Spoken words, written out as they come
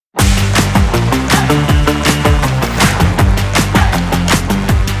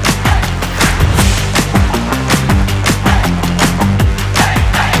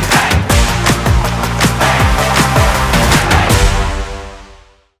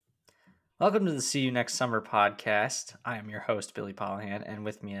Welcome to the See You Next Summer podcast. I am your host, Billy Pollahan, and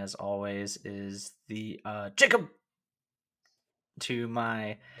with me, as always, is the Jacob to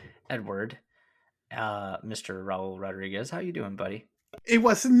my Edward, Mr. Raul Rodriguez. How you doing, buddy? It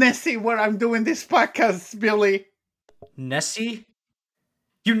was Nessie where I'm doing this podcast, Billy. Nessie?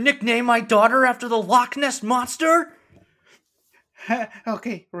 You nickname my daughter after the Loch Ness Monster?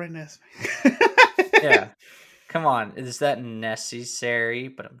 Okay, Renes. Yeah. Come on. Is that necessary?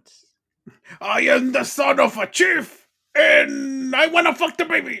 But I am the son of a chief, and I want to fuck the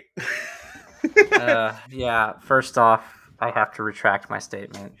baby. yeah. First off, I have to retract my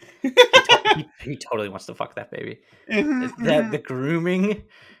statement. He totally wants to fuck that baby. The grooming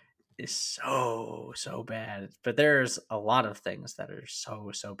is so bad, but there's a lot of things that are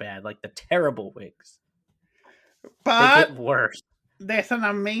so bad, like the terrible wigs. But they get worse. There's an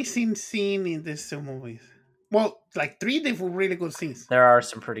amazing scene in these two movies. Well, like 3 different really good scenes. There are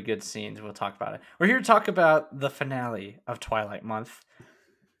some pretty good scenes. We'll talk about it. We're here to talk about the finale of Twilight Month.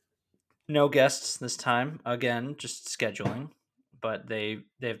 No guests this time. Again, just scheduling. But they've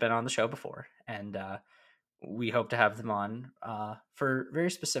been on the show before, and we hope to have them on for a very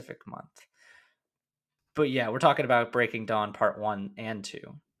specific month. But yeah, we're talking about Breaking Dawn Part 1 and 2.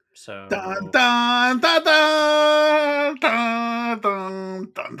 So dun, dun, dun, dun, dun, dun,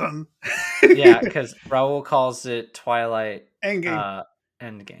 dun, dun. Yeah, because Raul calls it Twilight Endgame.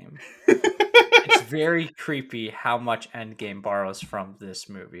 Endgame. It's very creepy how much Endgame borrows from this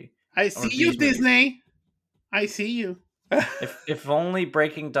movie. I see you, Disney. Movies. I see you. if only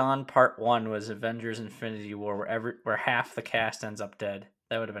Breaking Dawn Part 1 was Avengers Infinity War, where half the cast ends up dead.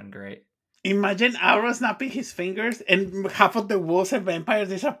 That would have been great. Imagine Arrow snapping his fingers and half of the wolves and vampires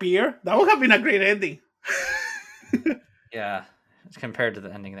disappear. That would have been a great ending. Yeah, compared to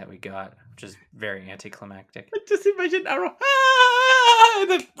the ending that we got, which is very anticlimactic. Just imagine Arrow.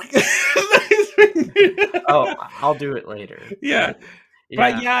 Oh, I'll do it later. Yeah.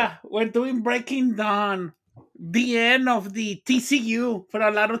 But yeah, we're doing Breaking Dawn. The end of the TCU for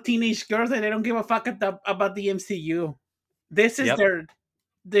a lot of teenage girls that they don't give a fuck about the MCU. This is their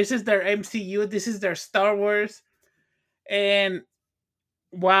MCU. This is their Star Wars. And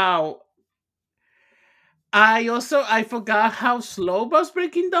wow. I forgot how slow was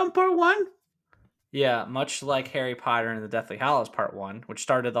Breaking Dawn Part 1. Yeah, much like Harry Potter and the Deathly Hallows Part 1, which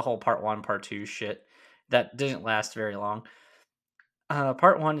started the whole Part 1, Part 2 shit. That didn't last very long.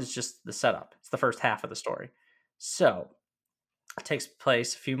 Part 1 is just the setup. It's the first half of the story. So, it takes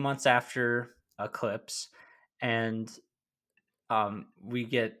place a few months after Eclipse, and we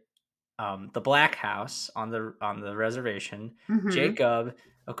get the Black House on the reservation. Mm-hmm. Jacob,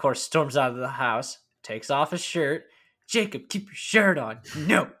 of course, storms out of the house, takes off his shirt. Jacob, keep your shirt on.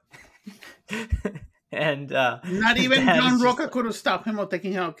 No. And not even John Roca could have stopped him or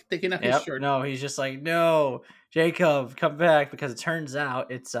taking off his shirt. No, he's just like, no, Jacob, come back, because it turns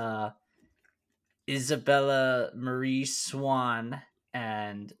out it's Isabella Marie Swan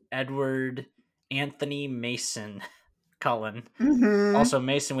and Edward Anthony Mason Cullen. Mm-hmm. Also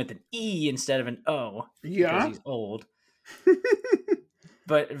Mason with an E instead of an O. Yeah. Because he's old.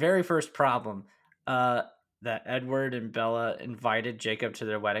 But very first problem, that Edward and Bella invited Jacob to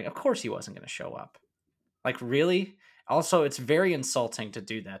their wedding. Of course he wasn't going to show up. Like, really? Also, it's very insulting to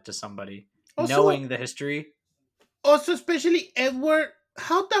do that to somebody, knowing the history. Also, especially Edward,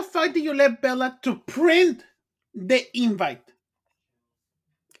 how the fuck did you let Bella to print the invite?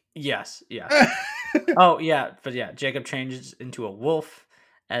 Yes. Oh, yeah. But yeah, Jacob changes into a wolf.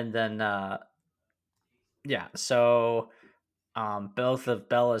 And then, so both of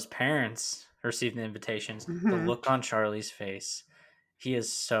Bella's parents received the invitations. Mm-hmm. The look on Charlie's face. He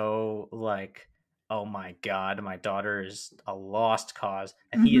is so like, oh my God, my daughter is a lost cause.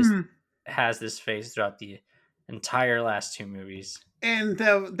 And he has this face throughout the entire last 2 movies. And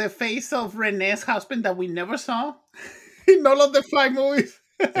the face of Renee's husband that we never saw in all of the 5 movies.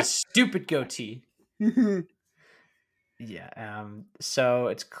 The stupid goatee. Yeah. So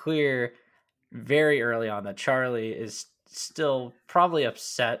it's clear very early on that Charlie is still probably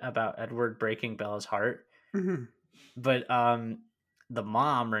upset about Edward breaking Bella's heart. Mm-hmm. But the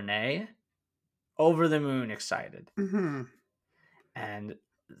mom, Renee, over the moon excited. Mm-hmm. And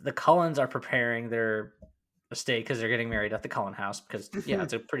the Cullens are preparing their estate because they're getting married at the Cullen house because,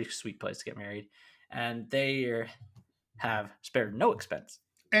 it's a pretty sweet place to get married. And they have spared no expense.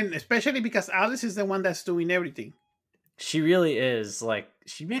 And especially because Alice is the one that's doing everything. She really is. Like,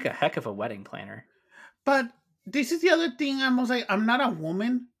 she'd make a heck of a wedding planner. But this is the other thing. I'm not a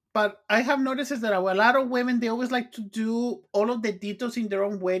woman, but I have noticed is that a lot of women, they always like to do all of the details in their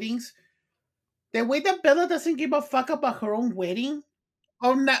own weddings. The way that Bella doesn't give a fuck about her own wedding,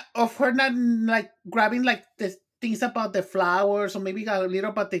 of her not like grabbing like the things about the flowers, or maybe got a little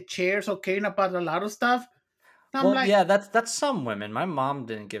about the chairs, or caring about a lot of stuff. I'm Well, like, yeah, that's some women. My mom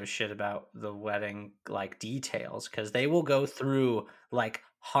didn't give a shit about the wedding like details because they will go through like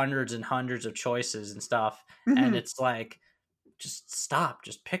hundreds and hundreds of choices and stuff, and mhm. it's like just stop,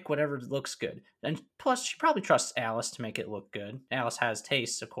 just pick whatever looks good. And plus, she probably trusts Alice to make it look good. Alice has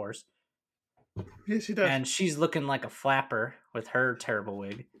tastes, of course, Yes, she does. and she's looking like a flapper with her terrible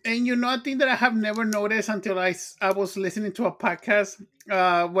wig. And a thing that I have never noticed until I was listening to a podcast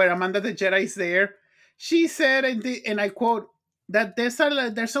where Amanda the Jedi is there. She said, and I quote, that there's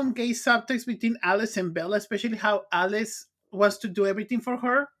some gay subtext between Alice and Bella, especially how Alice wants to do everything for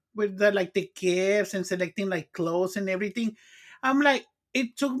her with the gifts and selecting like clothes and everything. I'm like,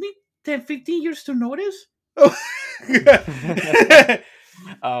 it took me 10, 15 years to notice. Oh,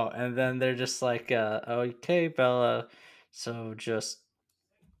 Oh, and then they're just like, okay, Bella, so just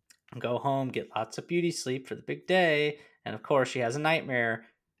go home, get lots of beauty sleep for the big day. And of course, she has a nightmare,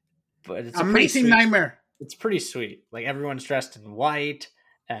 but it's a pretty amazing sweet. nightmare. It's pretty sweet. Like everyone's dressed in white,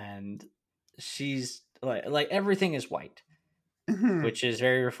 and she's like everything is white, Mhm, which is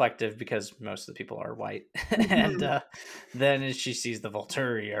very reflective because most of the people are white. And mhm. then she sees the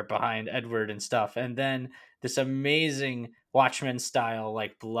Volturi are behind Edward and stuff, and then this amazing Watchmen style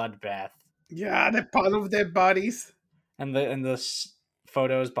like bloodbath, Yeah, the pile of dead bodies. and the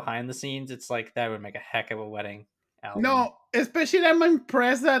photos behind the scenes. It's like that would make a heck of a wedding album. No, especially I'm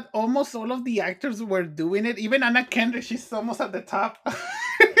impressed that almost all of the actors were doing it. Even Anna Kendrick, she's almost at the top.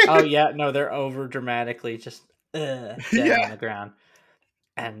 Oh yeah, no, they're over dramatically just dead on Yeah. the ground.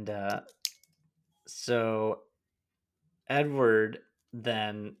 And so Edward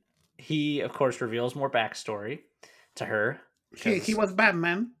then he of course reveals more backstory to her He because was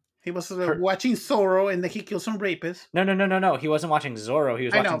Batman. He was her watching Zorro, and then he killed some rapists. no, he wasn't watching Zorro, he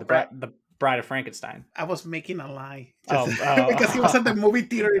was I watching know, but the Bride of Frankenstein. I was making a lie just Oh, because he was at the movie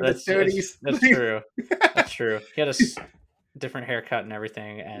theater in the that's 30s. that's true. That's true. He had a different haircut and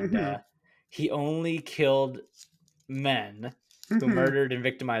everything, and Mhm, he only killed men who mhm, murdered and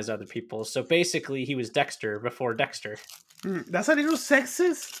victimized other people. So basically, he was Dexter before Dexter. mhm. That's a little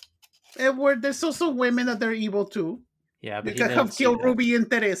sexist. Edward, there's also women that they're evil too. Yeah, but They he could didn't have see killed that. Ruby and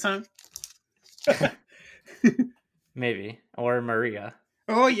Teresa. Maybe or Maria.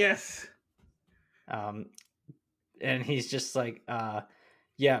 Oh, yes. Um, and he's just like,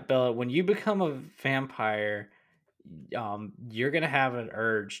 yeah, Bella, when you become a vampire, you're gonna have an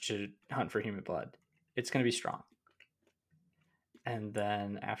urge to hunt for human blood. It's gonna be strong. And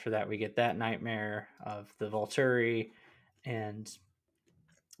then after that, we get that nightmare of the Volturi, and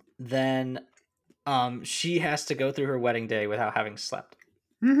then she has to go through her wedding day without having slept.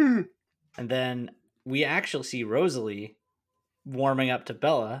 Mhm. And then we actually see Rosalie warming up to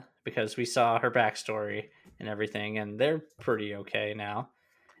Bella because we saw her backstory and everything, and they're pretty okay now.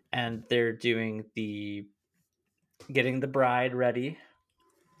 And they're doing the getting the bride ready.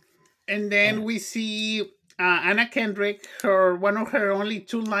 And then And we see Anna Kendrick, her one of her only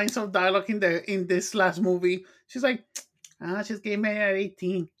two lines of dialogue in this last movie. She's like, she's getting married at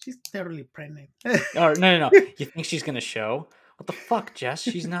 18. She's totally pregnant. or no, you think she's gonna show? What the fuck, Jess?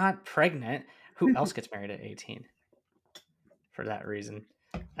 She's not pregnant. Who else gets married at 18 for that reason?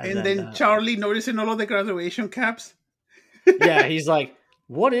 And And then then Charlie noticing all of the graduation caps. yeah, he's like,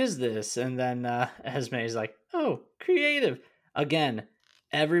 "What is this?" And then Esme's like, "Oh, creative." Again,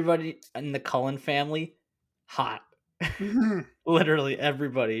 everybody in the Cullen family, hot. Mhm. Literally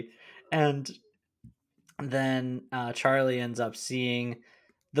everybody. And then Charlie ends up seeing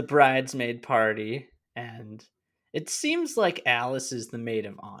the bridesmaid party, and it seems like Alice is the maid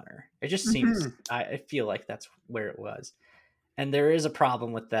of honor. It just seems, Mhm. I feel like that's where it was. And there is a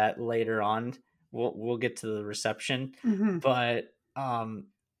problem with that later on. We'll get to the reception, Mhm. but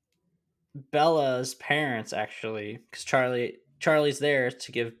Bella's parents actually, because Charlie's there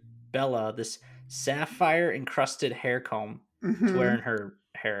to give Bella this sapphire encrusted hair comb to wear in Mhm. her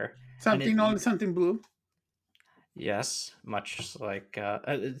hair, and Something on something blue. yes, much like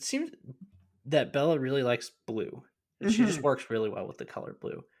it seems that Bella really likes blue. She just Mhm. works really well with the color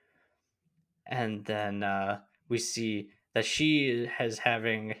blue. And then we see that she is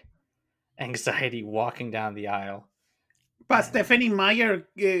having anxiety walking down the aisle, But and Stephanie Meyer,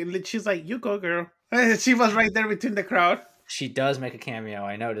 she's like, "You go, girl." She was right there between the crowd. she does make a cameo.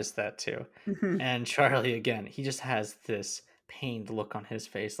 I noticed that too. Mhm. And Charlie again, he just has this pained look on his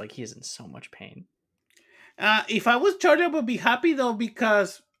face, like he's in so much pain. If I was Charlie, I would be happy though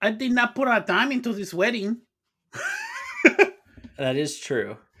because I did not put a dime into this wedding. That is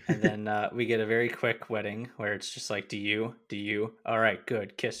true. And then we get a very quick wedding where it's just like, do you? All right,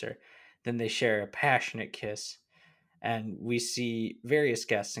 good, kiss her. Then they share a passionate kiss. And we see various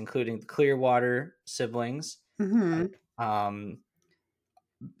guests, including the Clearwater siblings, Mm-hmm. um,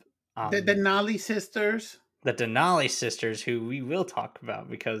 The um, Denali sisters. the Denali sisters, who we will talk about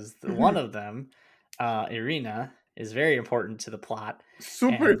because one Mm-hmm. of them, Irina, is very important to the plot.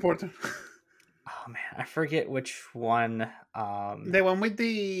 Super And important. oh man, I forget which one. The one with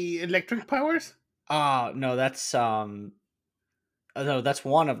the electric powers? Oh no, that's no, that's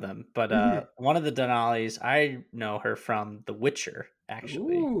one of them. But Mm-hmm. one of the Denalis, I know her from The Witcher,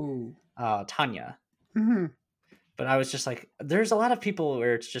 actually. Ooh. Tanya. Mm-hmm. But I was just like, there's a lot of people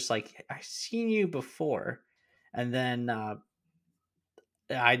where it's just like, I've seen you before. And then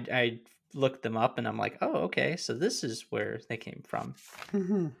I looked them up and I'm like, oh, okay, so this is where they came from.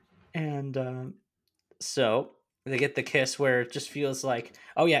 Mm-hmm. And so they get the kiss where it just feels like,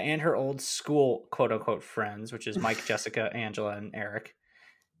 oh yeah, and her old school quote unquote friends, which is Mike, Jessica, Angela, and Eric,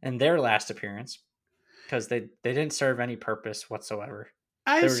 and their last appearance, because they didn't serve any purpose whatsoever.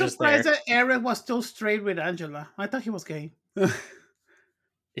 I'm They were just there. surprised that Eric was still straight with Angela. I thought he was gay.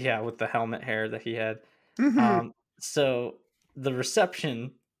 Yeah, with the helmet hair that he had. Mm-hmm. So the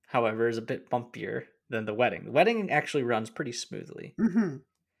reception, however, is a bit bumpier than the wedding. The wedding actually runs pretty smoothly. Mm-hmm.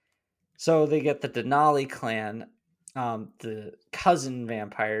 So they get the Denali clan, the cousin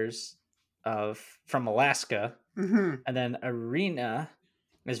vampires from Alaska, Mm-hmm. and then Irina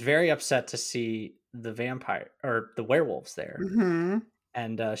is very upset to see the vampire or the werewolves there, Mm-hmm.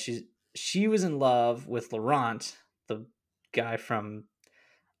 and she was in love with Laurent, the guy from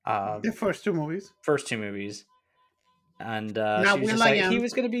The first two movies. first two movies. And Now she was just like, he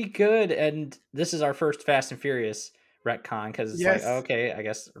was going to be good. And this is our first Fast and Furious retcon because it's like, Yes. okay, I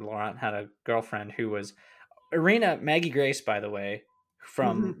guess Laurent had a girlfriend who was Irina Maggie Grace, by the way,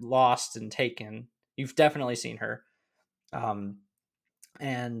 from Mm-hmm. Lost and Taken. You've definitely seen her.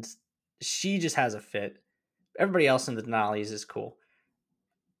 And she just has a fit. Everybody else in the Denali's is cool.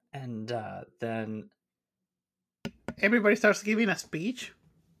 And then, Everybody starts giving a speech.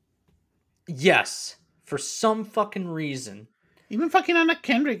 yes, for some fucking reason, Even fucking Anna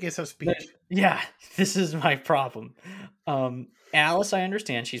Kendrick gets a speech. yeah, this is my problem. Alice, I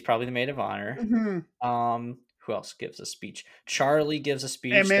understand she's probably the maid of honor. Mm-hmm. Who else gives a speech? Charlie gives a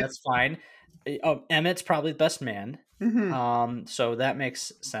speech. Emmett. That's fine. Oh, Emmett's probably the best man. Mm-hmm. So that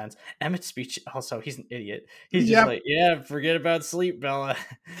makes sense. Emmett's speech also, he's an idiot. He's just like, yeah, forget about sleep, Bella.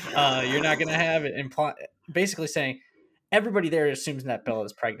 You're not gonna have it. Basically saying everybody there assumes that Bella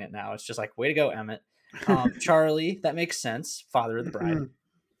is pregnant now. It's just like, way to go, Emmett. Charlie, that makes sense. Father of the bride. Mm-hmm.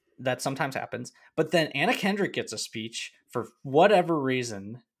 That sometimes happens. But then Anna Kendrick gets a speech for whatever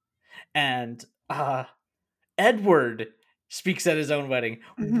reason. And Edward speaks at his own wedding.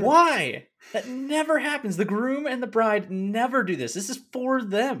 Mm-hmm. Why? That never happens. The groom and the bride never do this. This is for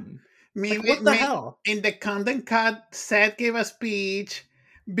them. What the hell? In the Condon Cut, Seth gave a speech.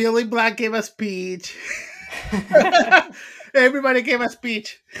 Billy Black gave a speech. Everybody gave a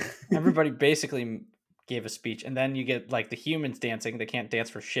speech. Everybody basically gave a speech. And then you get like the humans dancing. They can't dance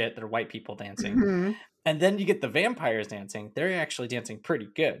for shit. They're white people dancing. Mm-hmm. And then you get the vampires dancing. They're actually dancing pretty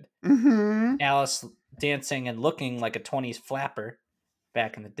good. Mm-hmm. Alice dancing and looking like a 20s flapper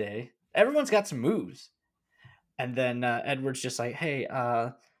back in the day. Everyone's got some moves. And then Edward's just like, hey,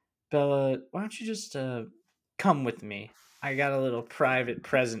 Bella, why don't you just come with me? I got a little private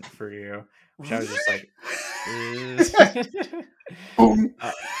present for you. Which I was just like, boom.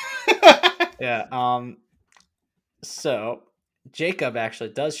 Yeah. So Jacob actually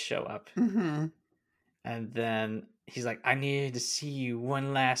does show up. Mm-hmm. And then he's like, I need to see you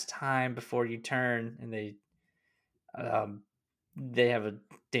one last time before you turn. And they have a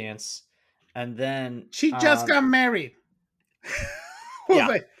dance. And then she just got married.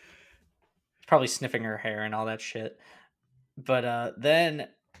 Yeah. Probably sniffing her hair and all that shit. But then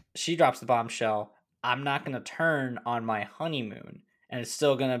she drops the bombshell. I'm not going to turn on my honeymoon. And it's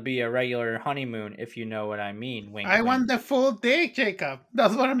still going to be a regular honeymoon, if you know what I mean. Wink, I want the full dick, Jacob.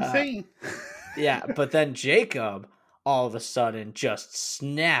 That's what I'm saying. Yeah, but then Jacob all of a sudden just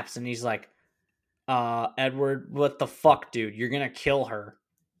snaps and he's like, Edward, what the fuck, dude? You're going to kill her.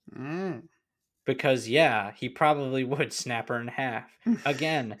 Because, yeah, he probably would snap her in half.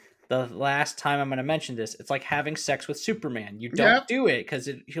 Again, the last time I'm going to mention this, it's like having sex with Superman. You don't do it because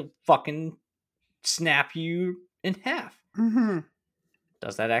he'll fucking snap you in half. Mm-hmm.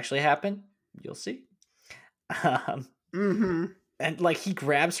 Does that actually happen? You'll see. And like he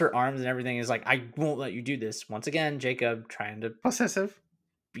grabs her arms and everything is like, I won't let you do this. Once again, Jacob trying to possessive,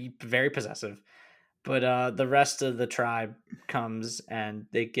 be very possessive. But the rest of the tribe comes and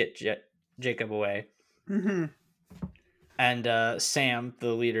they get Jacob away. Mm-hmm. And Sam,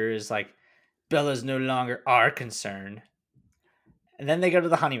 the leader, is like, Bella's no longer our concern. And then they go to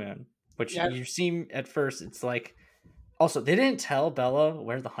the honeymoon, which you seem at first, it's like, also, they didn't tell Bella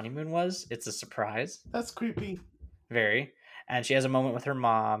where the honeymoon was. It's a surprise. That's creepy. Very. And she has a moment with her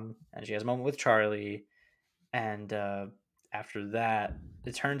mom, and she has a moment with Charlie. And after that,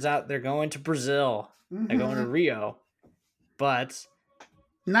 it turns out they're going to Brazil. Mm-hmm. They're going to Rio. But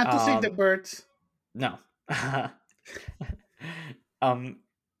not to save the birds. No.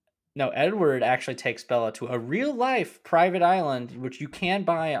 No, Edward actually takes Bella to a real-life private island, which you can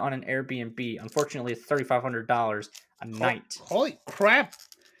buy on an Airbnb. Unfortunately, it's $3,500 a night. Holy crap!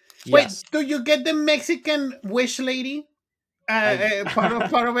 Yes. Wait, do you get the Mexican wish lady? Part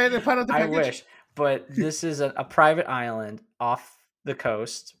of the package? I wish, but this is a private island off the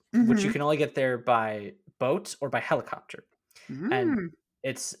coast, which you can only get there by boat or by helicopter. And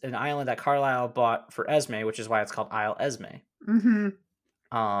it's an island that Carlisle bought for Esme, which is why it's called Isle Esme.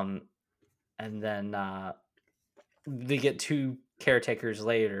 And then they get 2 caretakers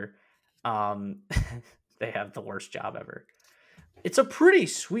later. They have the worst job ever. It's a pretty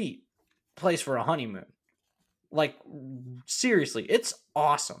sweet place for a honeymoon. Like, seriously, it's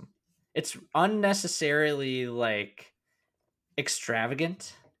awesome. It's unnecessarily, like,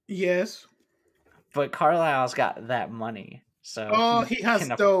 extravagant. Yes. But Carlisle's got that money. So he has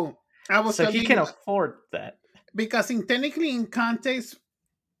dough. He can afford that. Because technically, in context,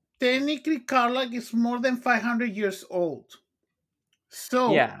 Carlisle is more than 500 years old.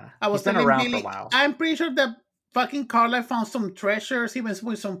 So yeah, I was been around for a while. I'm pretty sure that fucking Carlisle found some treasures, even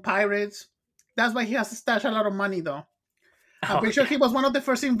with some pirates. That's why he has to stash a lot of money, though. I'm pretty sure he was one of the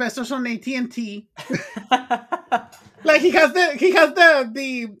first investors on AT&T. Like he has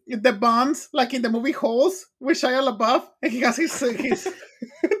the bonds, like in the movie Holes with Shia LaBeouf, and he has his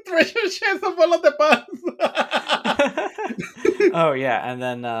treasure chest of all of the bonds. Oh yeah, and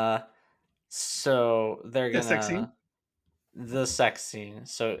then so they're gonna the sex scene.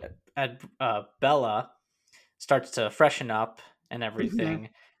 So Bella starts to freshen up and everything.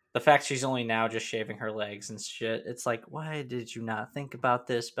 The fact she's only now just shaving her legs and shit, it's like, why did you not think about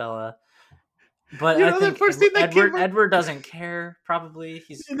this, Bella? But I think Edward doesn't care, probably.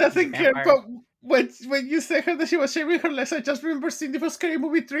 He doesn't care, but when you say her that she was shaving her legs, I just remember seeing the Scary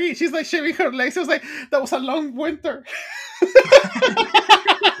Movie 3. She's like shaving her legs. I was like, that was a long winter.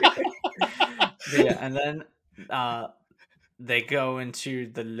 Yeah, and then they go into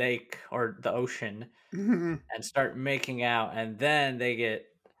the lake or the ocean and start making out, and then they get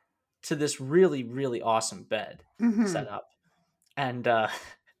to this really, really awesome bed set up. And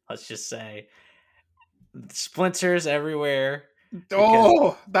let's just say splinters everywhere.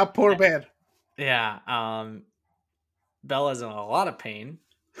 Oh, that poor bed. Yeah. Bella's in a lot of pain.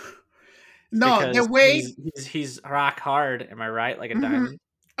 No, the way he's rock hard, am I right? Like a diamond.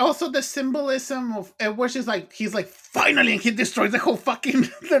 Also, the symbolism of Edward is like, he's like, finally, and he destroys the whole fucking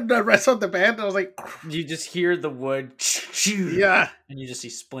the rest of the bed. I was like, you just hear the wood, yeah, and you just see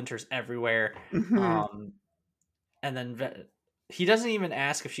splinters everywhere. And then he doesn't even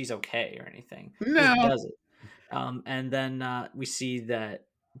ask if she's okay or anything. No, he does it. And then we see that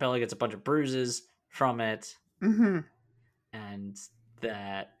Bella gets a bunch of bruises from it, and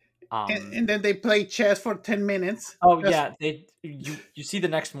that. And then they play chess for 10 minutes. Oh yeah, you see the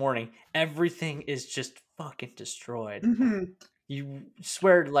next morning, everything is just fucking destroyed. You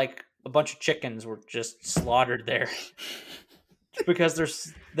swear like a bunch of chickens were just slaughtered there because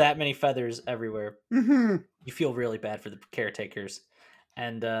there's that many feathers everywhere. You feel really bad for the caretakers,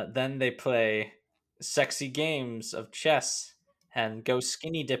 and then they play sexy games of chess and go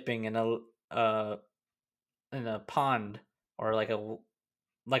skinny dipping in a pond or like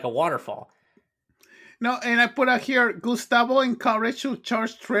a waterfall. No, and I put out here, Gustavo encouraged to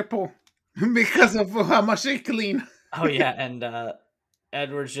charge triple because of how much they clean. Oh yeah, and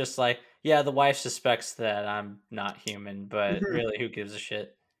Edward's just like, yeah, the wife suspects that I'm not human, but really, who gives a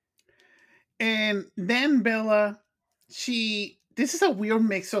shit? And then Bella, this is a weird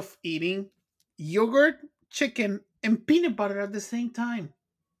mix of eating yogurt, chicken, and peanut butter at the same time.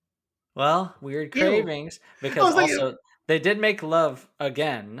 Well, weird cravings, because also they did make love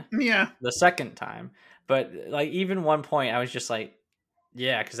again. Yeah. The second time. But like even one point I was just like,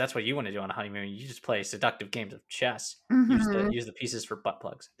 yeah, because that's what you want to do on a honeymoon. You just play seductive games of chess. Use the pieces for butt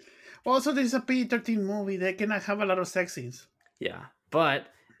plugs. Also, this is a PG-13 movie. They cannot have a lot of sex scenes. Yeah. But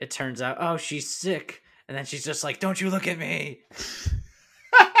it turns out, oh, she's sick. And then she's just like, don't you look at me.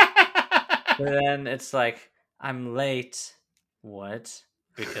 And then it's like, I'm late. What?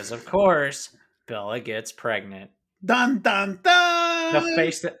 Because of course, Bella gets pregnant. Dun dun dun. The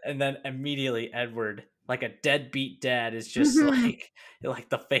face, and then immediately Edward, like a deadbeat dad, is just like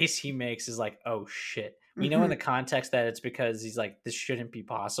the face he makes is like, oh shit. We know in the context that it's because he's like, this shouldn't be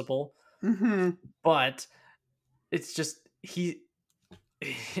possible. But it's just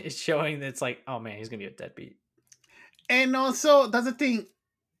it's showing that it's like, oh man, he's gonna be a deadbeat. And also, that's the thing,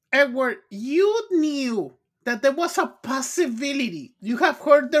 Edward, you knew that there was a possibility. You have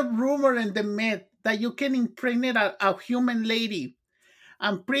heard the rumor and the myth that you can impregnate a human lady.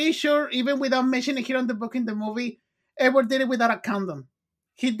 I'm pretty sure, even without mentioning it here on the book in the movie, Edward did it without a condom.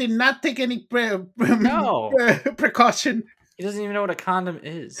 He did not take any precaution. He doesn't even know what a condom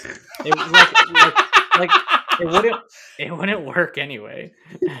is. It, it wouldn't work anyway.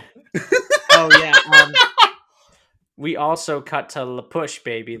 Oh yeah. We also cut to LaPush,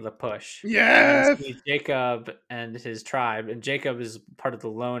 baby, LaPush. Yes. And Jacob and his tribe, and Jacob is part of the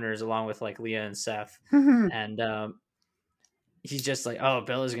loners along with like Leah and Seth. And he's just like, oh,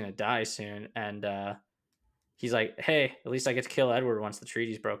 Bella's gonna die soon, and he's like, hey, at least I get to kill Edward once the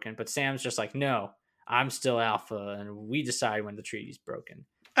treaty's broken. But Sam's just like, no, I'm still alpha, and we decide when the treaty's broken.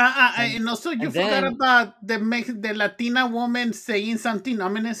 And also, you forgot about the Latina woman saying something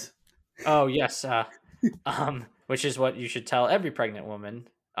ominous. Oh yes, which is what you should tell every pregnant woman,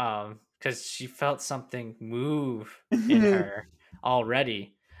 because she felt something move in her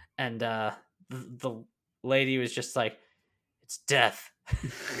already, and the lady was just like, it's death.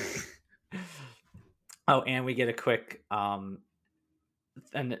 Oh, and we get a quick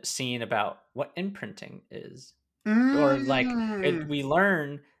scene about what imprinting is. Or like we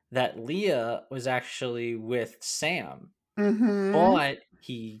learn that Leah was actually with Sam, but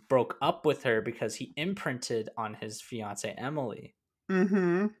he broke up with her because he imprinted on his fiance Emily,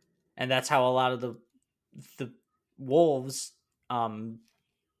 and that's how a lot of the wolves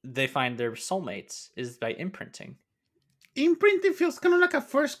they find their soulmates, is by imprinting. Imprinting feels kind of like a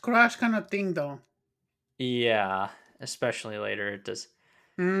first crush kind of thing, though. Yeah, especially later, it does.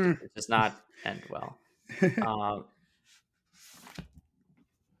 It does not end well.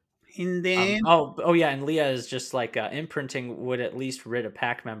 And then oh yeah, and Leah is just like, imprinting would at least rid a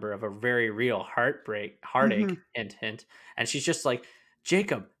pack member of a very real heartache, hint, and she's just like,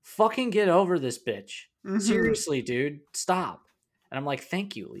 Jacob, fucking get over this bitch. Seriously, dude, stop. And I'm like,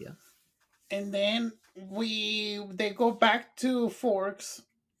 thank you, Leah. And then they go back to Forks,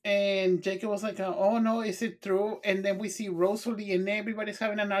 and Jacob was like, oh no, is it true? And then we see Rosalie, and everybody's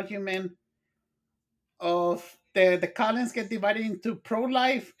having an argument of the Collins get divided into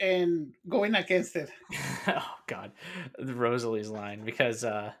pro-life and going against it. Oh god, Rosalie's line, because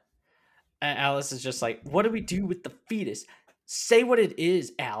Alice is just like, what do we do with the fetus? Say what it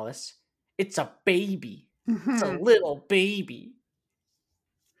is, Alice. It's a baby. It's a little baby.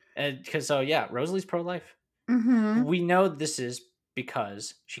 And because yeah, Rosalie's pro-life. We know this is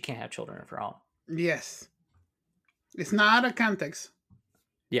because she can't have children of her own. Yes, it's not a context.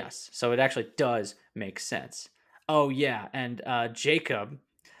 Yes, so it actually does make sense. Oh yeah, and Jacob,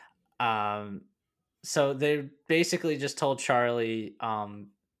 so they basically just told Charlie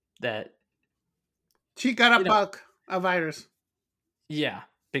that she got a virus. Yeah,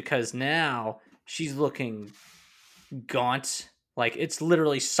 because now she's looking gaunt. Like, it's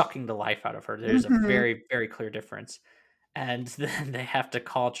literally sucking the life out of her. There's a very, very clear difference. And then they have to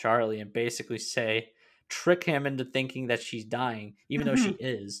call Charlie and basically trick him into thinking that she's dying, even though she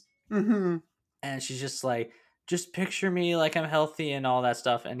is. And she's just like, just picture me like I'm healthy and all that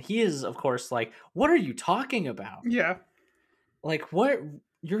stuff. And he is, of course, like, what are you talking about? Yeah. Like, what?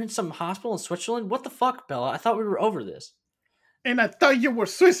 You're in some hospital in Switzerland? What the fuck, Bella? I thought we were over this. And I thought you were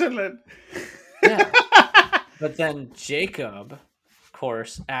Switzerland. Yeah. But then Jacob, of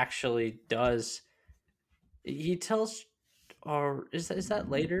course, actually does. He tells, or is that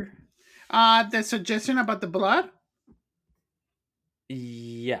later? The suggestion about the blood?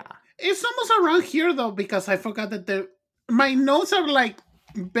 Yeah. It's almost around here, though, because I forgot that my notes are like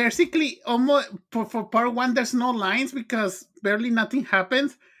basically almost for part one. There's no lines because barely nothing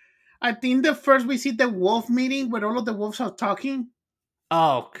happens. I think the first we see the wolf meeting where all of the wolves are talking.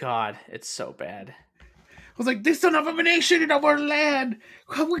 Oh God, it's so bad. I was like, this is an abomination in our land.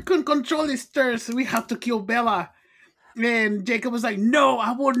 How we couldn't control these thirsts. We have to kill Bella. And Jacob was like, no,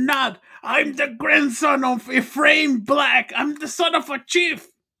 I will not. I'm the grandson of Ephraim Black. I'm the son of a chief.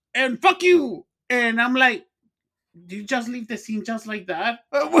 And fuck you. And I'm like, you just leave the scene just like that?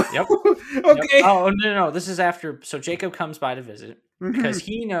 Yep. Okay. Yep. Oh, no. This is after. So Jacob comes by to visit because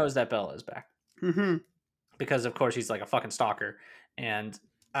he knows that Bella is back. Because, of course, he's like a fucking stalker. And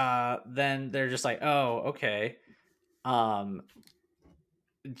then they're just like, oh, okay.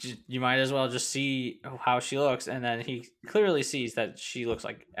 you might as well just see how she looks, and then he clearly sees that she looks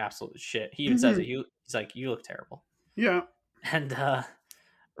like absolute shit. He even says it. He's like, "You look terrible." Yeah. And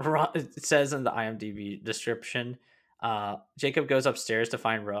it says in the IMDb description, Jacob goes upstairs to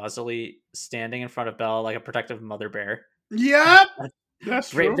find Rosalie standing in front of Bella like a protective mother bear. Yep,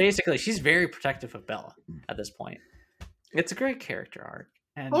 that's true. Basically, she's very protective of Bella at this point. It's a great character arc.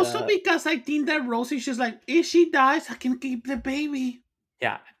 And also because I think that Rosie, she's like, if she dies, I can keep the baby.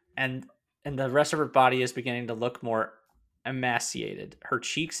 Yeah, and the rest of her body is beginning to look more emaciated. Her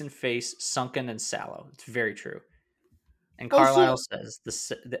cheeks and face sunken and sallow. It's very true. And Carlisle says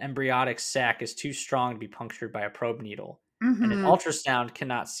the embryonic sac is too strong to be punctured by a probe needle, and an ultrasound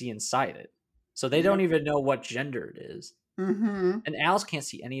cannot see inside it. So they don't even know what gender it is. And Alice can't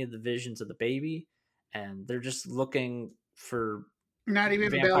see any of the visions of the baby, and they're just looking for not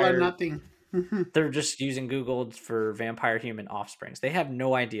even Bella, nothing. They're just using Google for vampire human offsprings. They have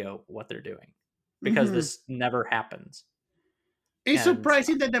no idea what they're doing because this never happens. It's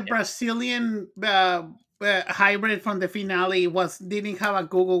surprising that the Brazilian hybrid from the finale didn't have a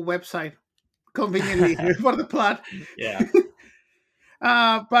Google website conveniently for the plot. Yeah.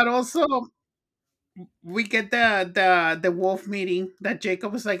 But also we get the wolf meeting that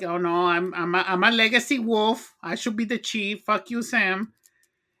Jacob was like, "Oh no, I'm a legacy wolf. I should be the chief. Fuck you, Sam."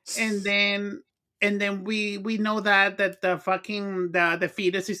 And then we know that the fucking the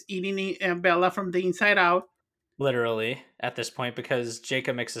fetus is eating Bella from the inside out. Literally at this point, because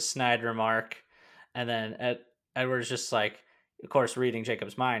Jacob makes a snide remark, and then Edward's just like, of course, reading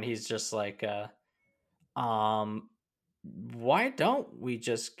Jacob's mind, he's just like, why don't we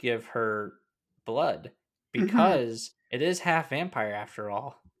just give her blood? Because it is half vampire after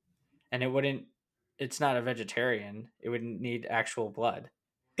all, and it's not a vegetarian. It wouldn't need actual blood.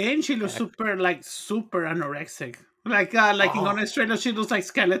 And she looks super anorexic. Like in Honest Trailer, she looks like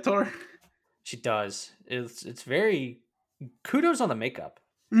Skeletor. She does. It's very kudos on the makeup.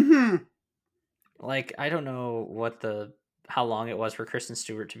 Like, I don't know how long it was for Kristen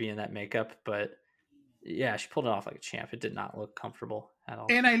Stewart to be in that makeup, but yeah, she pulled it off like a champ. It did not look comfortable at all.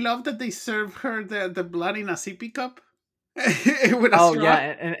 And I love that they serve her the blood in a sippy cup. With a straw.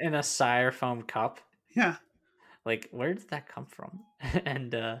 Yeah, in a styrofoam cup. Yeah. Like, where did that come from?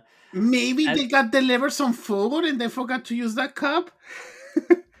 And maybe they got delivered some food and they forgot to use that cup.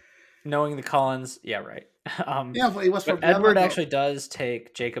 Knowing the Cullens, yeah, right. Yeah, but it was for Edward actually does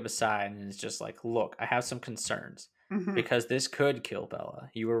take Jacob aside and is just like, "Look, I have some concerns because this could kill Bella.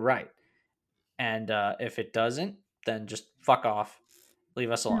 You were right, and if it doesn't, then just fuck off,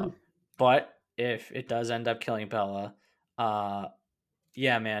 leave us alone. But if it does end up killing Bella,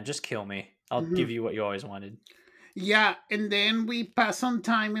 yeah, man, just kill me. I'll give you what you always wanted." Yeah, and then we pass some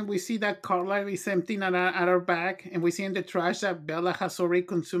time and we see that Carlisle is emptying at our back, and we see in the trash that Bella has already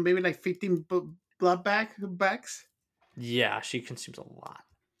consumed maybe like 15 blood bags. Yeah, she consumes a lot.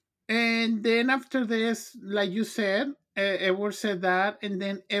 And then after this, like you said, Edward said that, and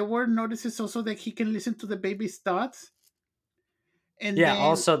then Edward notices also that he can listen to the baby's thoughts. And yeah, then,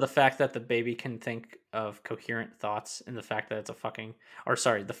 also the fact that the baby can think of coherent thoughts, and the fact that it's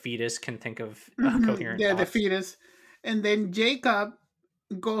the fetus can think of coherent thoughts. Yeah, the fetus. And then Jacob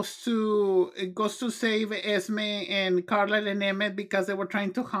goes to save Esme and Carlisle and Emmett because they were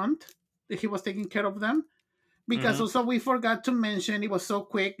trying to hunt. He was taking care of them. Because also we forgot to mention, it was so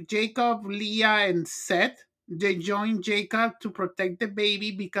quick, Jacob, Leah, and Seth, they joined Jacob to protect the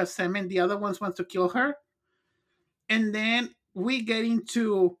baby because Sam and the other ones want to kill her. And then we get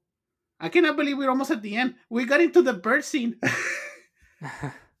into, I cannot believe we're almost at the end. We got into the birth scene.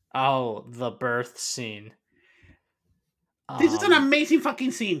 Oh, the birth scene. This is an amazing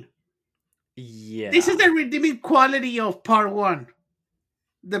fucking scene. Yeah. This is the redeeming quality of part 1.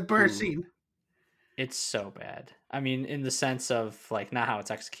 The birth scene. It's so bad. I mean, in the sense of like not how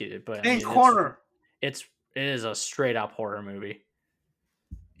it's executed, but horror. It is a straight up horror movie.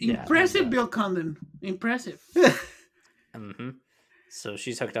 Impressive, Bill Condon. Impressive. So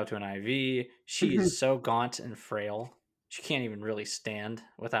she's hooked up to an IV. She is so gaunt and frail. She can't even really stand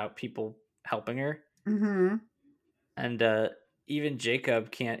without people helping her. And even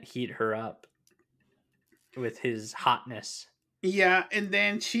Jacob can't heat her up with his hotness. Yeah, and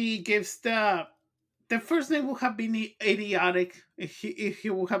then she gives the first name would have been idiotic if he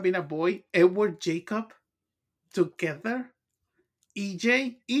would have been a boy. Edward Jacob together.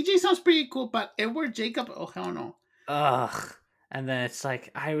 EJ sounds pretty cool, but Edward Jacob, oh hell no. Ugh. And then it's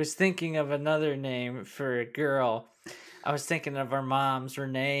like, I was thinking of another name for a girl. I was thinking of our moms,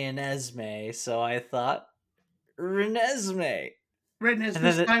 Renee and Esme, so I thought Renesmee.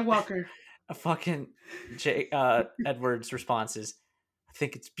 Renesmee Skywalker. A fucking Edward's response is, I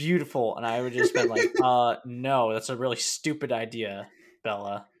think it's beautiful. And I would just been like, no, that's a really stupid idea,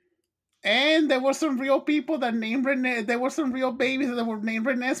 Bella. And there were some real people that named Rene. There were some real babies that were named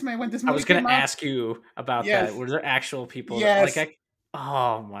Renesmee when this movie I was going came to out. ask you about Yes. that. Were there actual people Yes. that, like,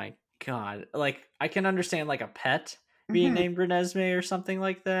 oh my God. Like, I can understand like a pet being named Renesmee or something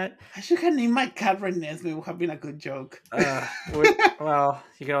like that. I should have named my cat Renesmee. Would have been a good joke. Well,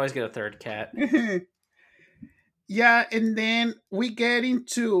 you can always get a third cat. Yeah, and then we get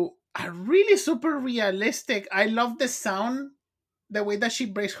into a really super realistic. I love the sound, the way that she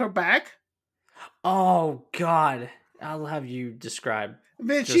breaks her back. Oh God, I'll have you describe.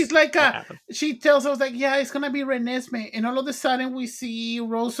 But she's like she tells us like, yeah, it's gonna be Renesmee, and all of a sudden we see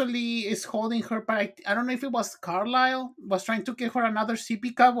Rosalie is holding her back. I don't know if it was Carlisle was trying to give her another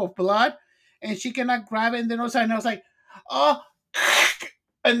sippy cup of blood, and she cannot grab it. And then all of a sudden I was like, oh,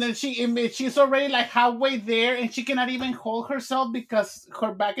 and then she's already like halfway there, and she cannot even hold herself because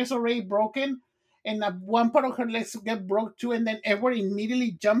her back is already broken, and one part of her legs get broke too. And then Edward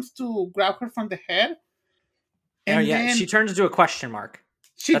immediately jumps to grab her from the head. And then she turns into a question mark.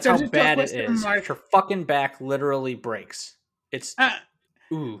 That's how bad it is. Her fucking back literally breaks. It's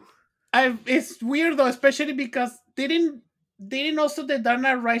ooh. It's weird though, especially because didn't also the Dark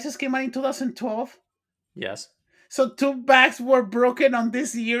Knight Rises came out in 2012? Yes. So 2 backs were broken on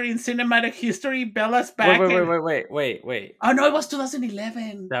this year in cinematic history. Bella's back. Wait. Oh no, it was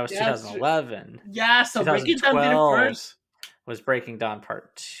 2011. That was 2011. Yeah, so Breaking Dawn did it first. Was Breaking Dawn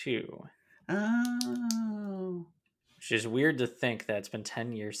Part 2. Oh. Which is weird to think that it's been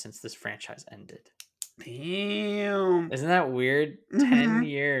 10 years since this franchise ended. Damn. Isn't that weird? 10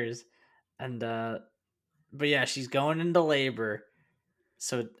 years. And but yeah, she's going into labor.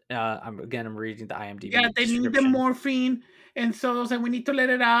 So I'm reading the IMDb. Yeah, they need the morphine, and so I was like, we need to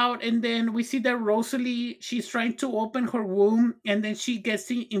let it out. And then we see that Rosalie, she's trying to open her womb, and then she gets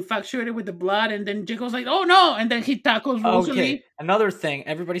infatuated with the blood, and then Jacob's like, oh no, and then he tackles Rosalie. Okay, another thing,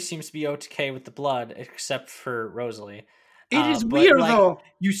 everybody seems to be okay with the blood except for Rosalie. It is weird though.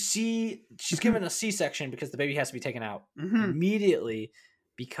 You see, she's given a C-section because the baby has to be taken out immediately.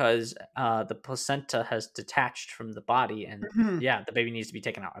 Because the placenta has detached from the body, and the baby needs to be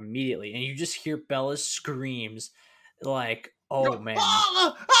taken out immediately. And you just hear Bella's screams, like, "Oh man!"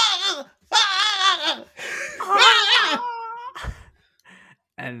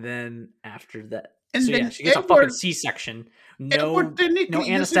 And then after that, she gets a fucking C-section. No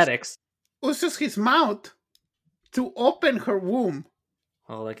anesthetics. Uses his mouth to open her womb.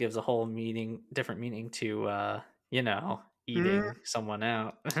 Well, that gives a whole different meaning to eating someone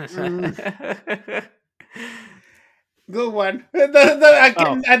out. Good one.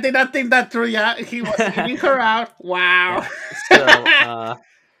 I did not think that through. Yeah, he was eating her out. Wow. Yeah.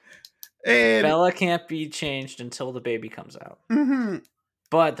 So Bella can't be changed until the baby comes out.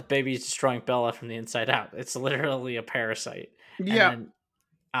 But the baby is destroying Bella from the inside out. It's literally a parasite. Yeah. And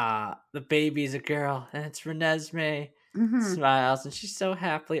then, the baby's a girl, and it's Renesmee. Smiles, and she's so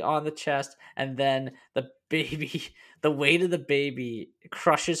happily on the chest, and then the weight of the baby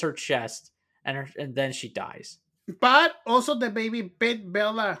crushes her chest, and then she dies. But also the baby bit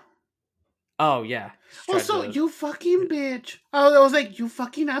Bella. Oh yeah. Also, you fucking bitch. I was like, you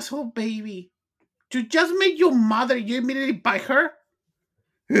fucking asshole baby. To just make your mother, you immediately bite her?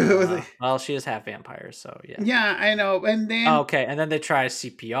 Well, she is half vampire, so yeah. Yeah, I know. And then okay, and then they try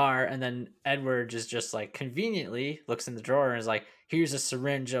CPR, and then Edward is just like conveniently looks in the drawer and is like, "Here's a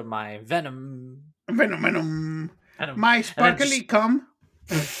syringe of my venom. My sparkly cum."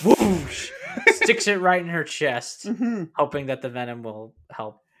 Whoosh! Sticks it right in her chest, hoping that the venom will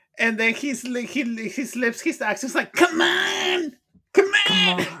help. And then he slips his axe. He's like, "Come on, come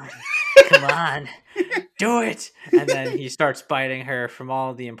on, do it!" And then he starts biting her from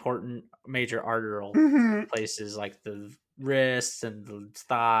all the important major arterial places, like the wrist and the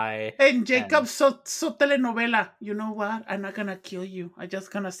thigh. And Jacob, so telenovela. You know what? I'm not gonna kill you. I'm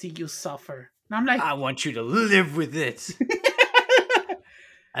just gonna see you suffer. And I'm like, I want you to live with it.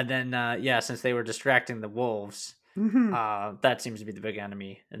 And then, since they were distracting the wolves, that seems to be the big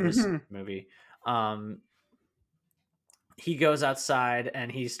enemy in this movie. He goes outside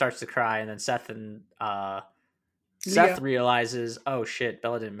and he starts to cry, and then Seth realizes, oh shit,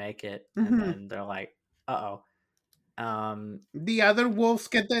 Bella didn't make it, and then they're like, uh-oh. The other wolves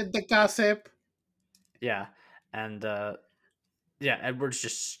get the gossip. Yeah, and Edward's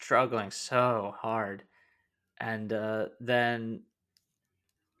just struggling so hard, and then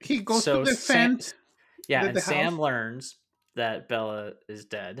he goes to defend. Sam learns that Bella is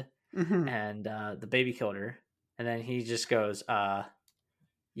dead, and the baby killed her. And then he just goes, we're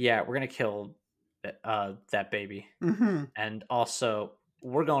going to kill that baby. And also,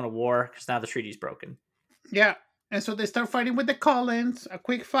 we're going to war because now the treaty's broken. Yeah. And so they start fighting with the Cullens, a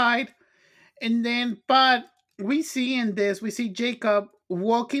quick fight. And then, but we see Jacob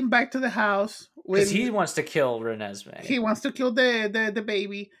walking back to the house. Because he wants to kill Renesmee. He wants to kill the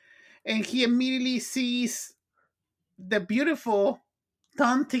baby. And he immediately sees the beautiful,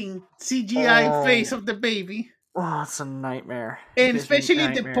 taunting CGI face of the baby. Oh, it's a nightmare. And especially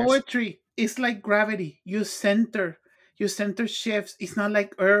the poetry. It's like gravity. You center shifts. It's not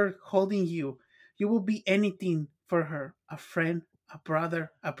like Earth holding you. You will be anything for her. A friend, a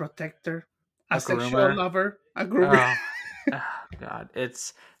brother, a protector, a sexual lover, a groomer. Oh, God.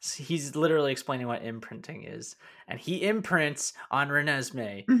 He's literally explaining what imprinting is. And he imprints on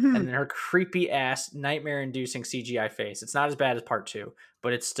Renesmee and her creepy ass, nightmare inducing CGI face. It's not as bad as part 2,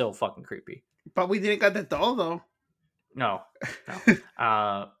 but it's still fucking creepy. But we didn't get the doll though. No.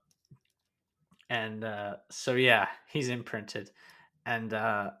 So yeah, he's imprinted. And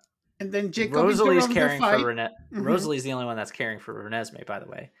then Jacob Rosalie's caring for Renette. Rosalie's the only one that's caring for Renesmee, by the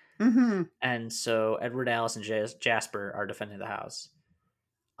way. And so Edward, Alice, and Jasper are defending the house.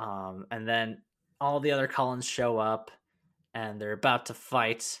 And then all the other Cullens show up, and they're about to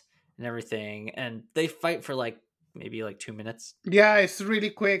fight and everything. And they fight for maybe 2 minutes. Yeah, it's really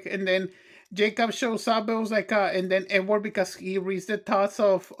quick. And then Jacob shows up. It was and then Edward, because he reads the thoughts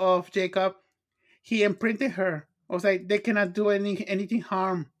of Jacob, he imprinted her. I was like, they cannot do anything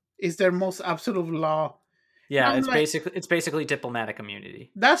harm. It's their most absolute law. Yeah, it's basically diplomatic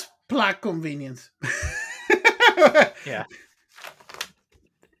immunity. That's plot convenience. Yeah.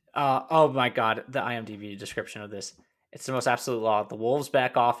 Oh my God, the IMDb description of this. It's the most absolute law. The wolves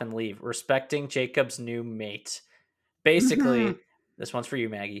back off and leave, respecting Jacob's new mate. Basically, this one's for you,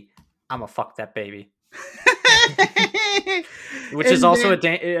 Maggie. I'ma fuck that baby. Which is also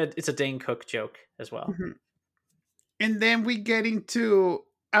it's a Dane Cook joke as well. And then we get into...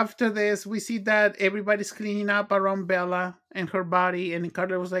 After this, we see that everybody's cleaning up around Bella and her body. And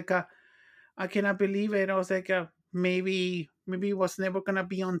Carter was like, I cannot believe it. I was like, maybe it was never going to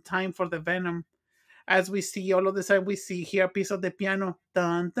be on time for the Venom. As we see all of the time, we see here a piece of the piano.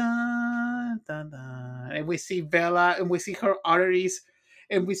 Dun, dun, dun, dun. And we see Bella and we see her arteries.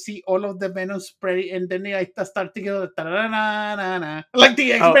 And we see all of the Venom spray. And then I start thinking of like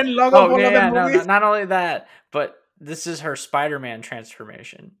the X-Men logo of all of the movies. No, not only that, but... This is her Spider-Man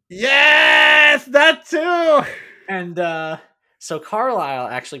transformation. Yes, that too. And so Carlisle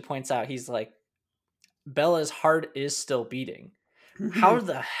actually points out, he's like, Bella's heart is still beating. How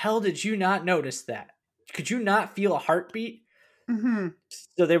the hell did you not notice that? Could you not feel a heartbeat?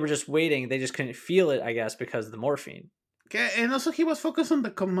 So they were just waiting. They just couldn't feel it, I guess, because of the morphine. Okay, and also he was focused on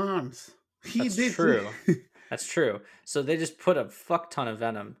the commands. That's true. That's true. So they just put a fuck ton of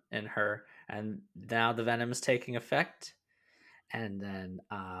venom in her. And now the venom is taking effect. And then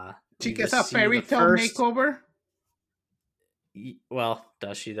she gets a fairy tale makeover. Well,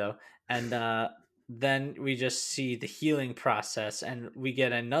 does she though? And then we just see the healing process, and we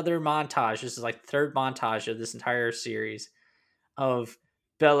get another montage. This is like the third montage of this entire series of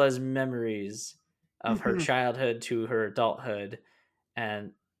Bella's memories of her childhood to her adulthood.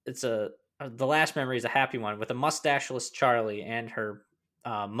 And it's the last memory is a happy one with a mustacheless Charlie and her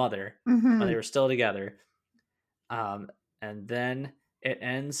mother when they were still together, and then it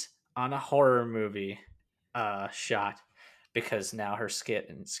ends on a horror movie shot, because now her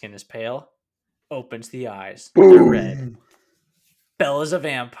skin is pale, opens the eyes, they're red. Bella's a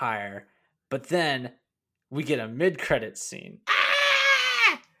vampire, but then we get a mid-credits scene,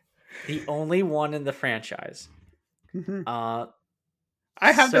 the only one in the franchise. I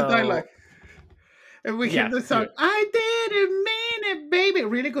have the dialogue, and we hear the song. I didn't mean it, baby.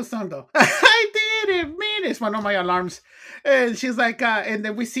 Really good song though. I didn't mean it. It's one of my alarms. And she's like, and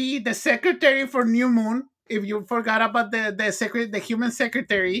then we see the secretary for New Moon. If you forgot about the human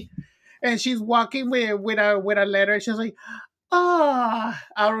secretary, and she's walking with a letter. She's like, I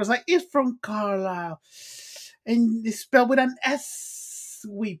was like, it's from Carlisle, and it's spelled with an S.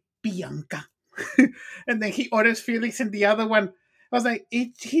 With Bianca. And then he orders Felix, and the other one. I was like,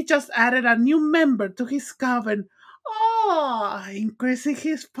 he just added a new member to his coven. Increasing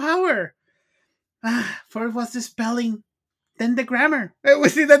his power. First was the spelling, then the grammar. We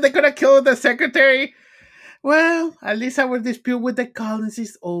see that they could have killed the secretary. Well, at least our dispute with the Cullens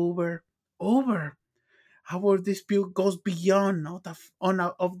is over. Our dispute goes beyond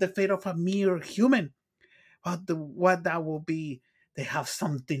of the fate of a mere human. What that will be, they have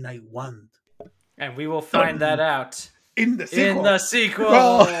something I want. And we will find that out. In the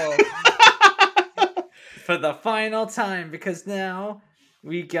sequel. For the final time, because now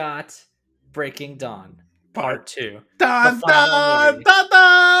we got Breaking Dawn. Part 2. Dun, the final movie. Dun,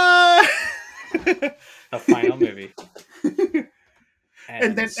 dun. The final movie.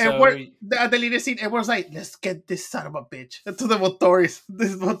 And then so, Edward, the leader scene, Edward's like, let's get this son of a bitch to the Volturi.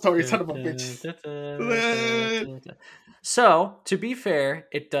 This Volturi son of a bitch. So, to be fair,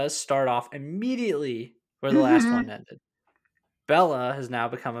 it does start off immediately where the last one ended. Bella has now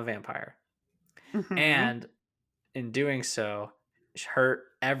become a vampire. And in doing so, her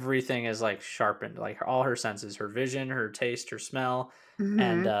everything is like sharpened, like all her senses, her vision, her taste, her smell.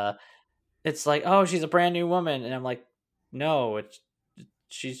 And it's like, oh, she's a brand new woman. And I'm like, no,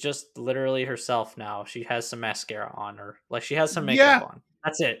 she's just literally herself now. She has some mascara on her. Like, she has some makeup on.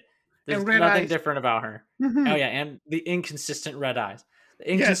 That's it. There's nothing different about her. Oh, yeah. And the inconsistent red eyes.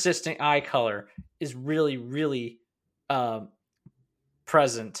 The inconsistent eye color is really, really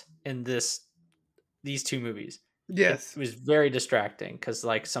present in these two movies. Yes. It was very distracting because,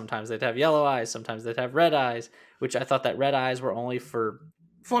 like, sometimes they'd have yellow eyes, sometimes they'd have red eyes, which I thought that red eyes were only for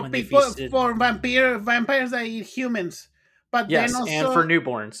people, for vampires that eat humans. But yes, then also, and for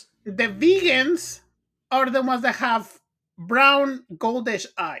newborns. The vegans are the ones that have brown, goldish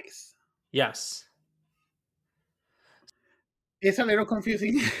eyes. Yes. It's a little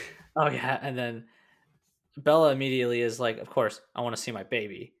confusing. Oh, yeah. And then Bella immediately is like, of course, I want to see my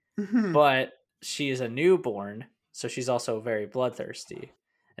baby. But she is a newborn, so she's also very bloodthirsty.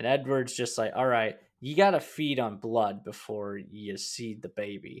 And Edward's just like, all right, you got to feed on blood before you see the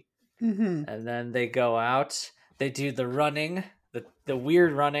baby. And then they go out. They do the running, the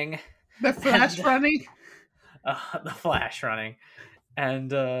weird running. The flash running? The flash running.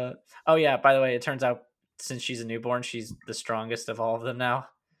 And, oh yeah, by the way, it turns out since she's a newborn, she's the strongest of all of them now.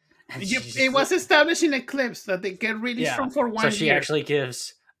 It was established in Eclipse that they get really strong for 1 year. So she actually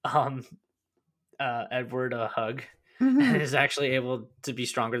gives Edward a hug and is actually able to be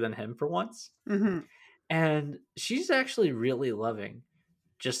stronger than him for once. And she's actually really loving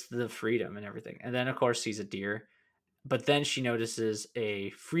just the freedom and everything. And then, of course, he's a deer. But then she notices a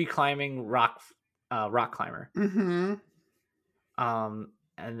free climbing rock climber.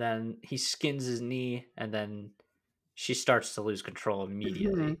 And then he skins his knee, and then she starts to lose control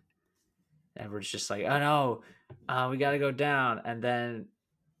immediately. Edward's just like, oh no, we got to go down. And then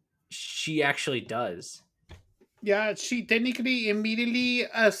she actually does. Yeah, she technically immediately,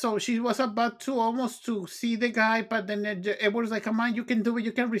 so she was about to almost to see the guy, but then Edward's like, come on, you can do it,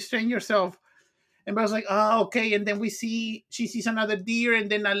 you can restrain yourself. And I was like, oh, okay. And then she sees another deer, and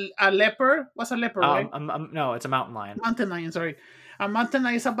then a leopard. What's a leopard, right? No, it's a mountain lion. Mountain lion, sorry. A mountain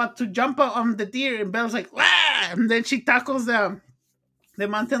lion is about to jump on the deer, and Belle's like, wah! And then she tackles the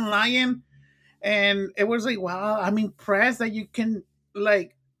mountain lion. And it was like, wow, I'm impressed that you can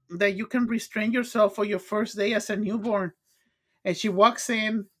restrain yourself for your first day as a newborn. And she walks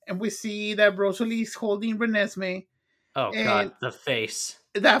in, and we see that Rosalie is holding Renesmee. Oh, God, the face.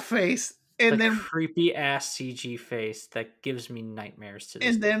 That face. And then creepy ass CG face that gives me nightmares to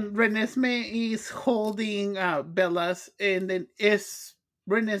this And then Renesmee is holding Bella's, and then is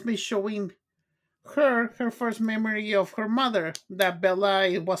Renesmee showing her first memory of her mother, that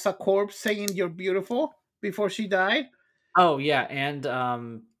Bella was a corpse saying you're beautiful before she died. Oh yeah,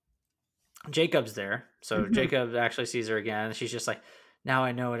 and Jacob's there, so Jacob actually sees her again, and she's just like, now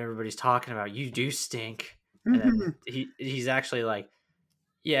I know what everybody's talking about, you do stink. And then he's actually like,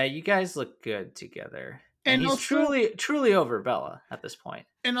 yeah, you guys look good together. And he's also, truly over Bella at this point.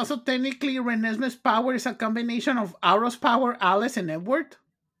 And also, technically, Renesmee's power is a combination of Auro's power, Alice, and Edward.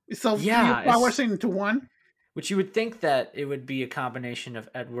 So few powers into one. Which you would think that it would be a combination of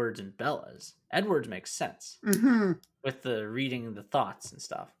Edward's and Bella's. Edward's makes sense. With the reading the thoughts and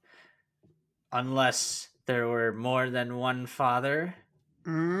stuff. Unless there were more than one father.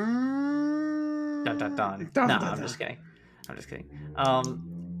 Dun, dun, dun. I'm just kidding.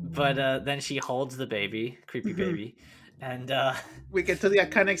 But then she holds the baby, creepy baby, and we get to the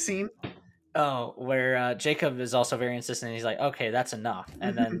iconic scene. Oh, where Jacob is also very insistent. He's like, "Okay, that's enough."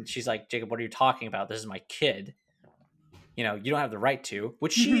 And then she's like, "Jacob, what are you talking about? This is my kid. You know, you don't have the right to."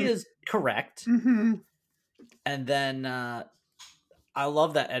 Which she is correct. And then I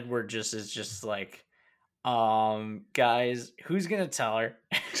love that Edward just is just like, guys, who's gonna tell her?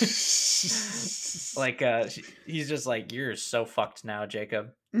 Like, he's just like, you're so fucked now,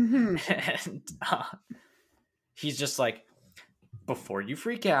 Jacob. And he's just like, before you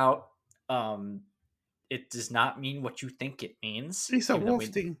freak out, it does not mean what you think it means. It's a wolf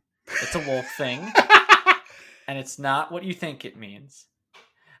thing. It's a wolf thing. And it's not what you think it means.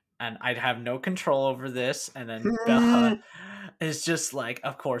 and I'd have no control over this. And then Bella is just like,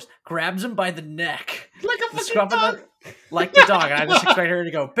 of course, grabs him by the neck, like a fucking dog. Like the dog. And I just expect her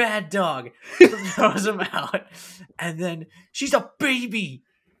to go, bad dog, throws him out. And then she's a baby.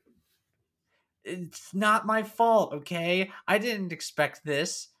 It's not my fault, okay? I didn't expect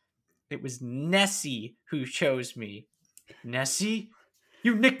this. It was Nessie who chose me. Nessie?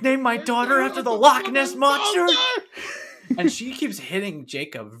 You nicknamed my daughter after the Loch Ness Monster? And she keeps hitting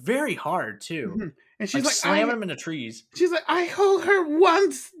Jacob very hard, too. And she's like slamming him into trees. She's like, I hold her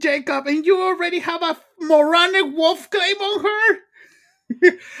once, Jacob, and you already have a moronic wolf claim on her?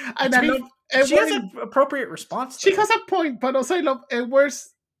 And I love Edward. She has an appropriate response. She has a point, but also I love Edward's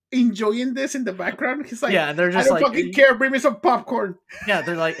enjoying this in the background. He's like, yeah, they're just I don't fucking care. Bring me some popcorn. Yeah,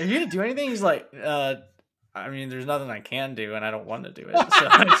 they're like, are you gonna do anything? He's like, I mean, there's nothing I can do, and I don't want to do it. So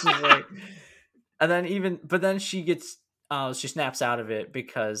it's just like, and then but then she gets, she snaps out of it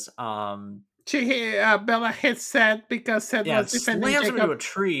because, Bella hits Seth because Seth was defending slams Jacob. him into a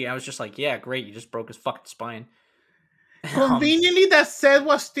tree. I was just like, yeah, great, you just broke his fucking spine. Conveniently, that Seth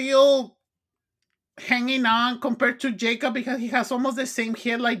was still hanging on compared to Jacob because he has almost the same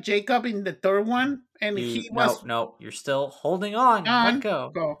head like Jacob in the third one, and no, you're still holding on. Let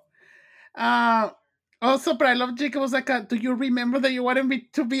go. Also, but I love Jacob was like, do you remember that you wanted me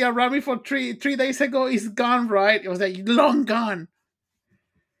to be around me for three days ago? It's gone, right? It was like long gone.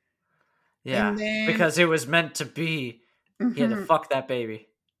 Yeah, because it was meant to be. He had to fuck that baby.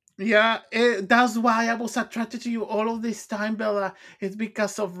 Yeah, that's why I was attracted to you all of this time, Bella. It's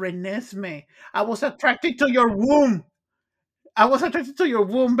because of Renesmee. I was attracted to your womb.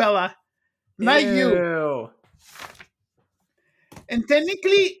 Bella. Not you. And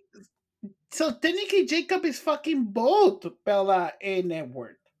technically, Jacob is fucking both Bella and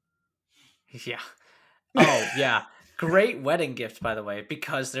Edward. Yeah. Oh, yeah. Great wedding gift, by the way,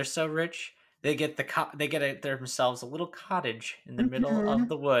 because they're so rich. They get themselves a little cottage in the middle of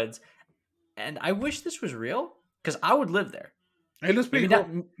the woods, and I wish this was real because I would live there. It looks pretty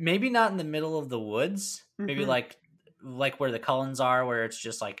cool. Maybe not in the middle of the woods. Maybe like where the Cullens are, where it's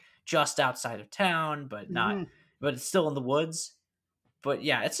just like just outside of town, but not. But it's still in the woods. But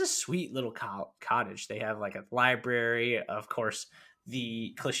yeah, it's a sweet little cottage. They have like a library, of course,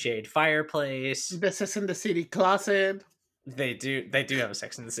 the cliched fireplace, the Sex and the City closet. They do have a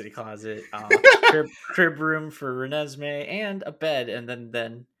Sex and the City closet, crib room for Renesmee, and a bed. And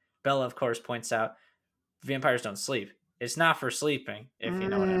then Bella, of course, points out vampires don't sleep. It's not for sleeping, if you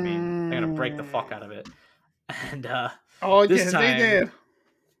know what I mean. They're gonna break the fuck out of it. And they did.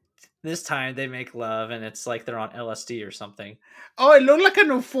 This time they make love, and it's like they're on LSD or something. Oh, it looked like an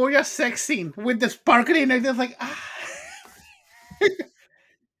Euphoria sex scene with the sparkling, and it's like,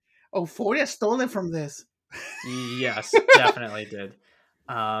 Euphoria stole it from this. Yes, definitely did.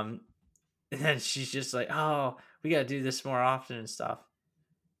 And then she's just like, "Oh, we gotta do this more often and stuff."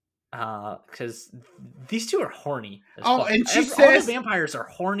 Because these two are horny. And she says, all the vampires are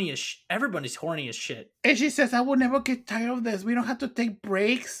horny as everybody's horny as shit. And she says, "I will never get tired of this. We don't have to take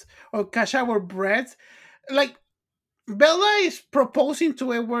breaks or catch our breaths." Like, Bella is proposing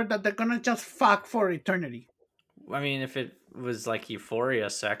to Edward that they're gonna just fuck for eternity. I mean, if it was like Euphoria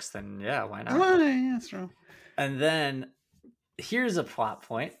sex, then yeah, why not? Well, yeah, that's true. And then here's a plot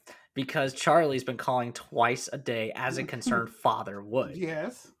point, because Charlie's been calling twice a day as a concerned father would.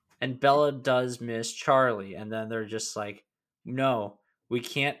 Yes. And Bella does miss Charlie, and then they're just like, no, we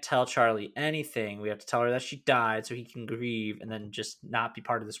can't tell Charlie anything. We have to tell her that she died so he can grieve and then just not be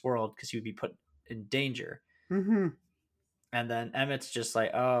part of this world because he would be put in danger. Mm-hmm. And then Emmett's just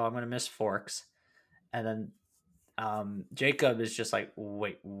like, oh, I'm going to miss Forks. And then Jacob is just like,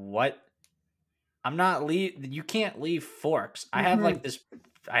 wait, what? I'm not you can't leave Forks. I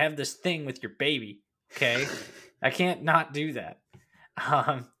have this thing with your baby. Okay. I can't not do that.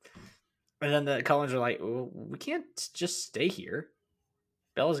 And then the Cullens are like, well, we can't just stay here.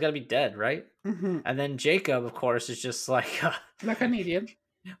 Bella's got to be dead, right? Mm-hmm. And then Jacob, of course, is just like an idiot.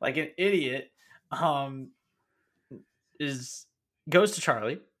 Like an idiot. Goes to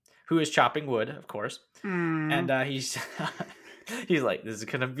Charlie, who is chopping wood, of course. And he's he's like, this is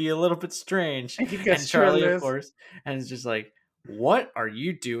gonna be a little bit strange. And Charlie, of course, and it's just like, what are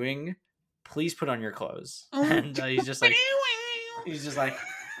you doing? Please put on your clothes. And he's just like,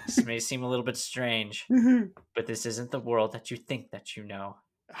 this may seem a little bit strange, but this isn't the world that you think that you know.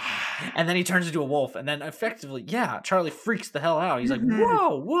 And then he turns into a wolf, and then effectively, Charlie freaks the hell out. He's like,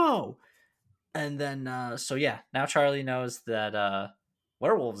 whoa. And then, now Charlie knows that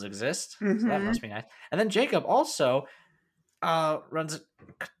werewolves exist. So that must be nice. And then Jacob also runs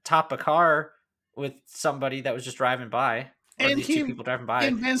atop a car with somebody that was just driving by. or And these two he people driving by.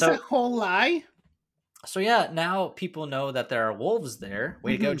 invents a So whole lie. so yeah, now people know that there are wolves there.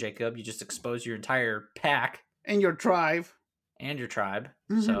 Way to go, Mm-hmm. Jacob! You just exposed your entire pack And your tribe. and your tribe.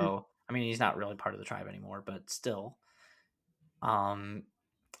 Mm-hmm. So I mean, he's not really part of the tribe anymore, but still. Um,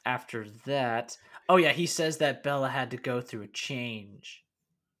 after that, oh yeah, he says that Bella had to go through a change.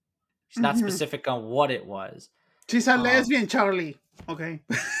 He's not Mm-hmm. specific on what it was. She's a Um, lesbian, Charlie. Okay.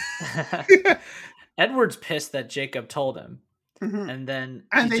 Edward's pissed that Jacob told him, Mm-hmm. and then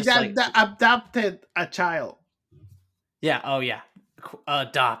And he's they just like, adopted a child. "Yeah, oh yeah,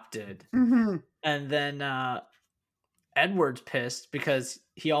 adopted." Mm-hmm. And then Edward's pissed because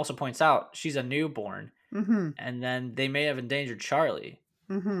he also points out she's a newborn, Mm-hmm. and then they may have endangered Charlie,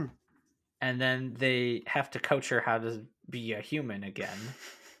 Mm-hmm. and then they have to coach her how to be a human again.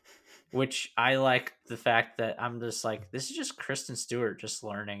 Which I like the fact that I'm just like, this is just Kristen Stewart just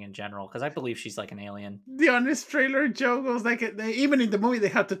learning in general, because I believe she's like an alien. The honest trailer joke was like, even in the movie, they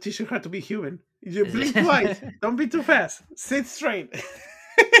had to teach her how to be human. You blink twice. Don't be too fast. Sit straight.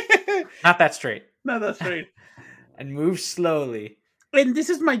 Not that straight. Not that straight. And move slowly. And this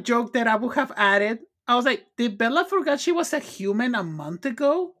is my joke that I would have added. I was like, did Bella forget she was a human a month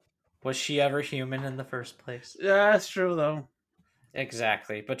ago? Was she ever human in the first place? Yeah, that's true, though.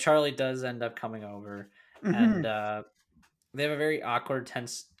 Exactly. But Charlie does end up coming over, Mm-hmm. and they have a very awkward,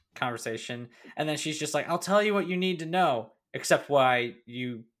 tense conversation. And then she's just like, I'll tell you what you need to know, except the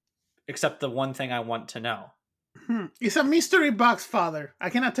one thing I want to know. It's a mystery box, father. I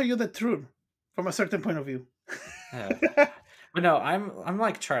cannot tell you the truth from a certain point of view. But no, I'm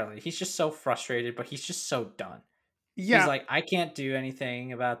like Charlie. He's just so frustrated, but he's just so done. Yeah. He's like, I can't do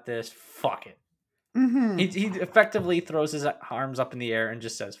anything about this. Fuck it. Mm-hmm. He effectively throws his arms up in the air and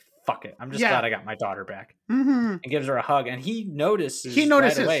just says, fuck it. I'm just glad I got my daughter back. Mm-hmm. And gives her a hug. And he notices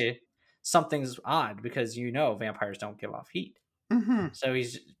right away something's odd, because vampires don't give off heat. Mm-hmm. So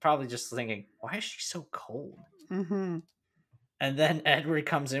he's probably just thinking, why is she so cold? Mm-hmm. And then Edward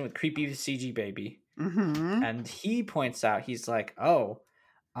comes in with creepy CG baby. Mm-hmm. And he points out, he's like, oh,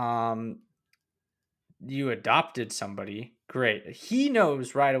 you adopted somebody. Great. He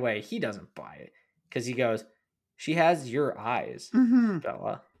knows right away he doesn't buy it, because he goes, she has your eyes,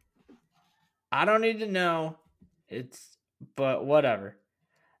 Bella. I don't need to know. But whatever.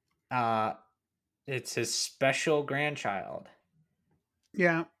 It's his special grandchild.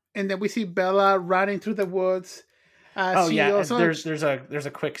 Yeah. And then we see Bella running through the woods. There's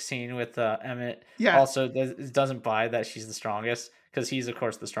a quick scene with Emmett. Yeah. Also doesn't buy that she's the strongest, because he's of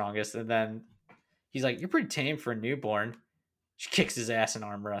course the strongest, and then he's like, "You're pretty tame for a newborn." She kicks his ass in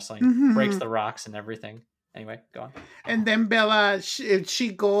arm wrestling, breaks the rocks and everything. Anyway, go on. And then Bella, she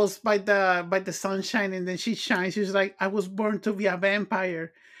goes by the sunshine, and then she shines. She's like, "I was born to be a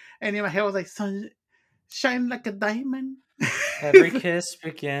vampire," and in my head I was like, "Sun, shine like a diamond." Every kiss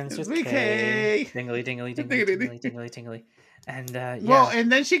begins with K. K. Dingly, dingly, dingly, dingly, dingly, dingly. And yeah. Well,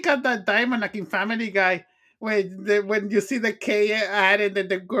 and then she got that diamond like in Family Guy, when you see the K added and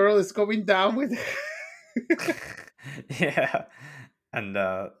the girl is going down with. Yeah, and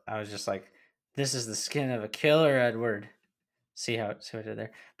I was just like, "This is the skin of a killer, Edward." See what I did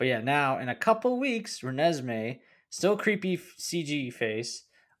there? But yeah, now in a couple weeks, Renesmee, still creepy CG face,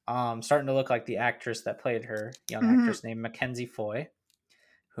 starting to look like the actress that played her, young actress named Mackenzie Foy,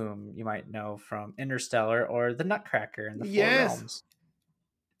 whom you might know from Interstellar or The Nutcracker and the Four Realms.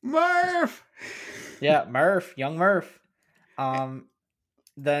 Murph. Yeah, Murph, young Murph.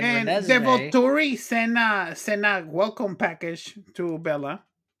 Then and Renesmee, the Volturi sent a welcome package to Bella.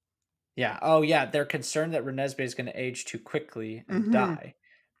 Yeah. Oh, yeah. They're concerned that Renesmee is going to age too quickly and die,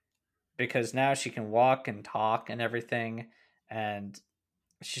 because now she can walk and talk and everything, and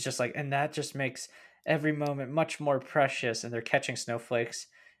she's just like, and that just makes every moment much more precious. And they're catching snowflakes,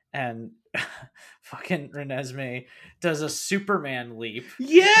 and fucking Renesmee does a Superman leap.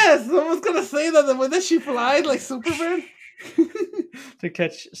 Yes, I was gonna say that the way that she flies like Superman to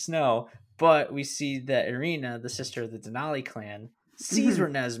catch snow. But we see that Irina, the sister of the Denali clan, sees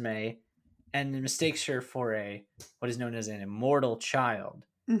Renesmee and mistakes her for what is known as an immortal child,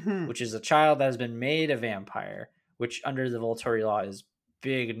 which is a child that has been made a vampire, which under the Volturi law is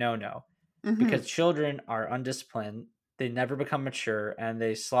big no-no, because children are undisciplined, they never become mature, and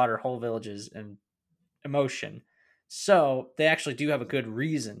they slaughter whole villages in emotion. So they actually do have a good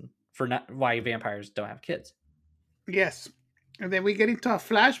reason for why vampires don't have kids. Yes. And then we get into a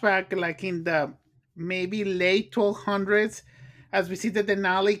flashback like in the maybe late 1200s, as we see the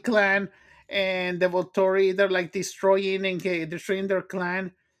Denali clan and the Volturi, they're like destroying their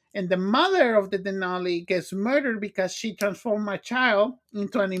clan. And the mother of the Denali gets murdered because she transformed a child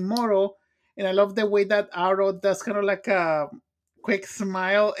into an immortal. and I love the way that Arrow does kind of like a quick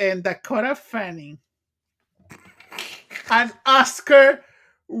smile, and Dakota Fanning, an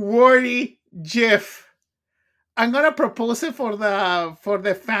Oscar-worthy GIF. I'm gonna propose it for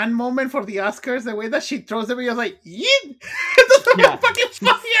the fan moment for the Oscars. The way that she throws the baby, I was like, yeet! Yeah. Fucking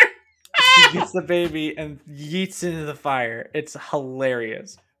fire! She gets the baby and yeets into the fire. It's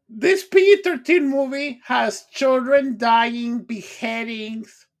hilarious. This PG-13 movie has children dying,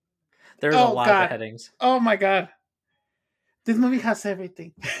 beheadings. There's a lot of beheadings. Oh my god. This movie has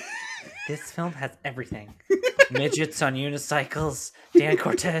everything. This film has everything. Midgets on unicycles, Dan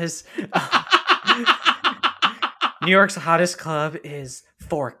Cortez. New York's hottest club is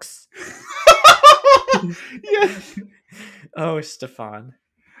Forks. Yes. Oh, Stefan.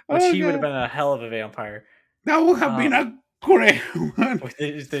 Which he would have been a hell of a vampire. That would have been a great one.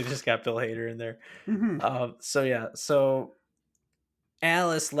 They just got Bill Hader in there. Mm-hmm. So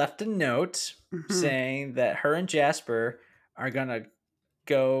Alice left a note saying that her and Jasper are gonna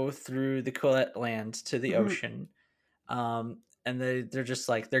go through the Quillette land to the ocean. And they're just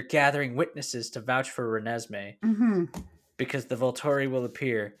like, they're gathering witnesses to vouch for Renesmee because the Volturi will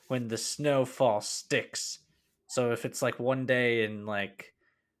appear when the snowfall sticks. So if it's like one day in like,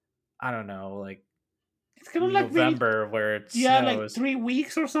 I don't know, like it's kind of November like where it snows. Like 3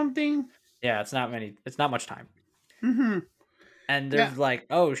 weeks or something. Yeah, it's not much time. And they're like,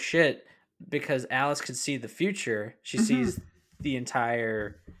 oh shit, because Alice could see the future. She sees the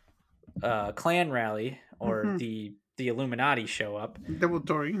entire clan rally or the Illuminati show up. The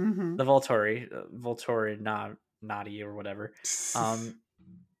Volturi. The Volturi Nati or whatever.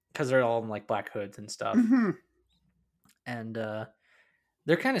 Because they're all in like black hoods and stuff. And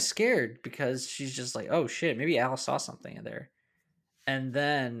they're kind of scared because she's just like, oh shit, maybe Alice saw something in there. And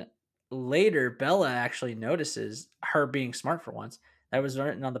then later, Bella actually notices her being smart for once. That was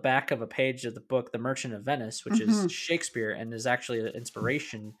written on the back of a page of the book, The Merchant of Venice, which is Shakespeare and is actually an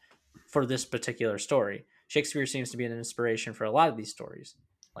inspiration for this particular story. Shakespeare seems to be an inspiration for a lot of these stories,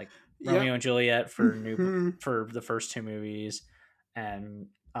 like Romeo and Juliet for for the first 2 movies, and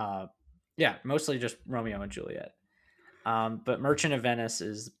mostly just Romeo and Juliet. But Merchant of Venice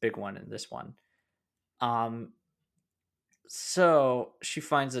is the big one in this one. So she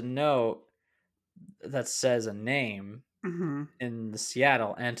finds a note that says a name in the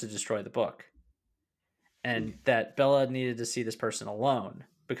Seattle and to destroy the book, and that Bella needed to see this person alone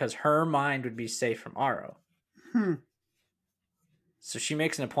because her mind would be safe from Aro. So she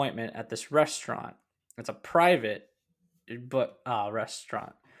makes an appointment at this restaurant. It's a private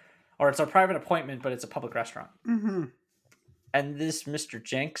restaurant, or it's a private appointment, but it's a public restaurant. And this Mr.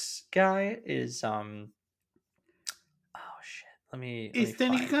 Jenks guy is Is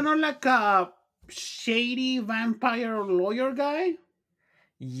he kind of like a shady vampire lawyer guy?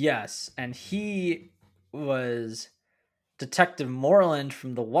 Yes, and he was Detective Moreland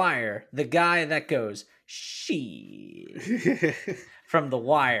from The Wire, the guy that goes, she from The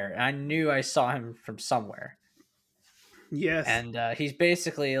Wire. I knew I saw him from somewhere. Yes. And he's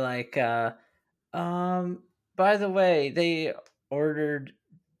basically like, by the way, they ordered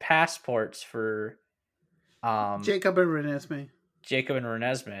passports for Jacob and Renesmee,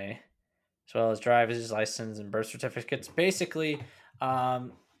 as well as driver's license and birth certificates. Basically,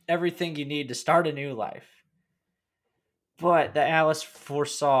 everything you need to start a new life. But that Alice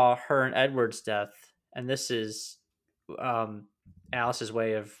foresaw her and Edward's death, and this is Alice's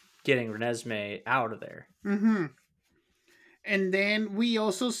way of getting Renesmee out of there. And then we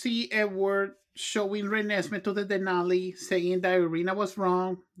also see Edward showing Renesmee to the Denali, saying that Irina was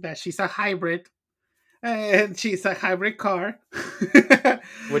wrong, that she's a hybrid. And she's a hybrid car.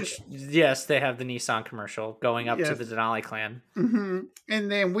 Which, yes, they have the Nissan commercial going up to the Denali clan.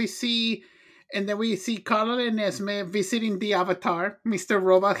 And then we see Carla and Esme visiting the Avatar, Mr.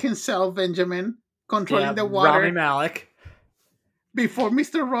 Robot himself, Benjamin, controlling the water. Rami Malek. Before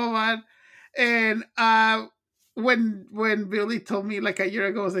Mr. Robot. And when Billy told me like a year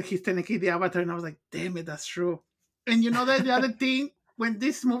ago that he's technically the Avatar, and I was like, damn it, that's true. And you know that the other thing, when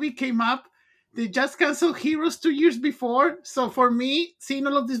this movie came up, they just canceled Heroes 2 years before. So for me, seeing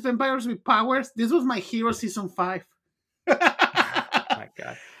all of these vampires with powers, this was my Hero season 5. Oh my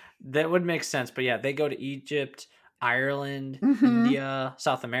God. That would make sense. But yeah, they go to Egypt, Ireland, India,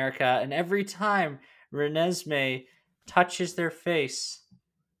 South America. And every time Renesmee touches their face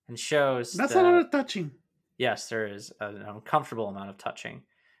and shows that's a lot of touching. Yes, there is an uncomfortable amount of touching.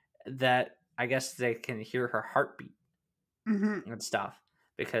 That I guess they can hear her heartbeat and stuff.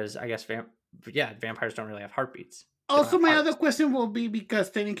 Because I guess vampires don't really have heartbeats. Also, my other question will be, because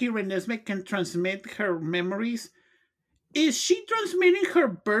technically Renesmee can transmit her memories, Is she transmitting her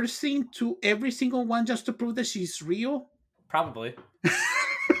birth scene to every single one just to prove that she's real? Probably.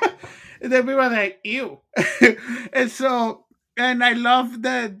 And then we were like, ew. And so, and I love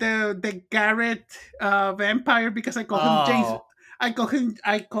the Garrett vampire because I call him James.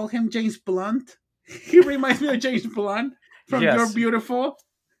 I call him James Blunt. He reminds me of James Blunt from You're yes. Beautiful.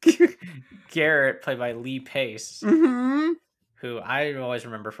 Garrett, played by Lee Pace, Mm-hmm. who I always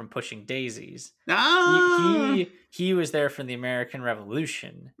remember from Pushing Daisies. Ah. He was there for the American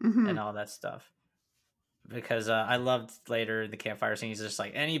Revolution Mm-hmm. and all that stuff. Because I loved later the campfire scene. He's just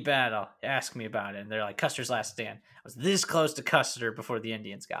like, any battle, ask me about it. And they're like, Custer's last stand. I was this close to Custer before the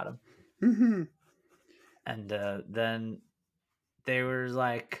Indians got him. Mm-hmm. And then they were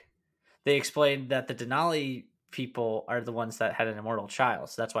like, they explained that the Denali people are the ones that had an immortal child.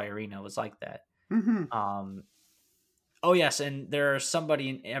 So that's why Irina was like that. Mm-hmm. Oh, yes. And there's somebody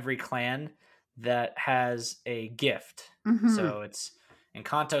in every clan that has a gift. Mm-hmm. So it's,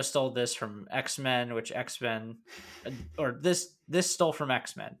 Encanto stole this from X-Men, which X-Men, or this stole from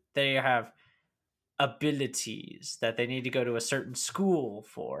X-Men. They have abilities that they need to go to a certain school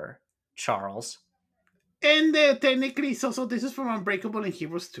for, Charles. And technically, so this is from Unbreakable and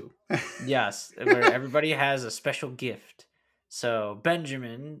Heroes 2. Yes, where everybody has a special gift. So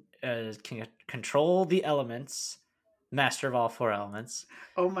Benjamin can control the elements, master of all four elements.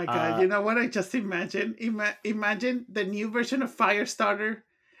 Oh my god! You know what I just imagine? Imagine the new version of Firestarter,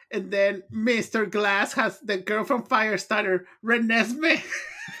 and then Mr. Glass has the girl from Firestarter, Renesmee.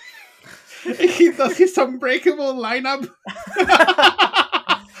 He does his Unbreakable lineup.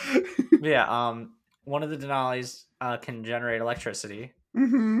 Yeah. One of the Denalis can generate electricity.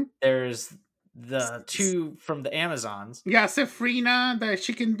 Mm-hmm. There's the two from the Amazons. Yeah, Sefrina, that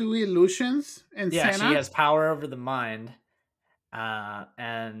she can do illusions, and yeah, Senna. She has power over the mind,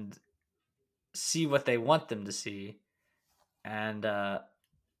 and see what they want them to see. And can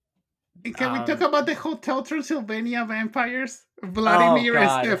we talk about the Hotel Transylvania vampires, Vladimir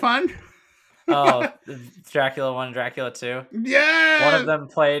and Stefan? Dracula 1 and Dracula 2. Yeah, one of them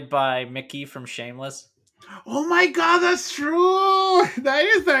played by Mickey from Shameless. Oh my god, that's true! That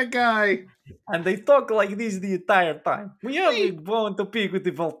is that guy. And they talk like this the entire time. We have gone to peek with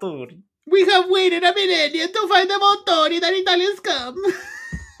the Volturi. We have waited a millennium to find the Volturi that Italians come.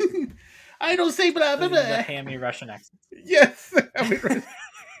 I don't say blah blah blah. The hammy Russian accent. Yes.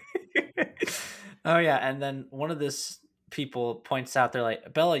 Oh yeah, and then one of this people points out, they're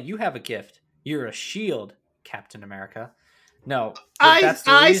like, Bella, you have a gift. You're a shield, Captain America. No,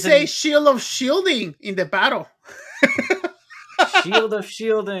 I say shield of shielding in the battle. Shield of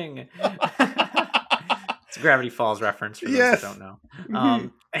shielding. It's a Gravity Falls reference for those who don't know. Mm-hmm.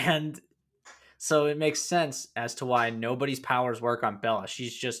 And so it makes sense as to why nobody's powers work on Bella.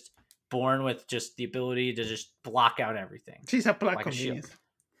 She's just born with just the ability to just block out everything. She's a plot convenience.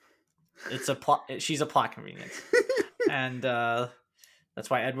 It's a plot. She's a plot convenience, and that's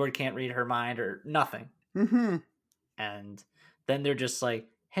why Edward can't read her mind or nothing. Mm-hmm. And then they're just like,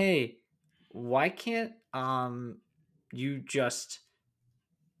 "Hey, why can't you just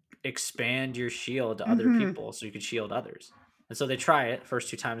expand your shield to other people so you can shield others?" And so they try it. First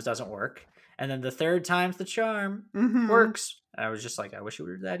 2 times doesn't work, and then the third time's the charm works. And I was just like, I wish it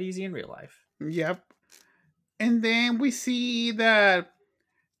were that easy in real life. Yep. And then we see that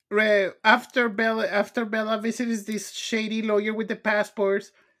after Bella visits this shady lawyer with the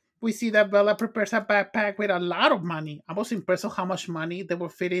passports, we see that Bella prepares a backpack with a lot of money. I was impressed with how much money they were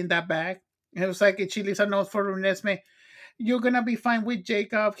fitting in that bag. And it was like, she leaves a note for Renesmee. You're going to be fine with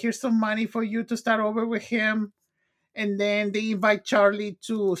Jacob. Here's some money for you to start over with him. And then they invite Charlie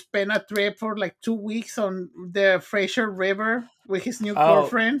to spend a trip for like 2 weeks on the Fraser River with his new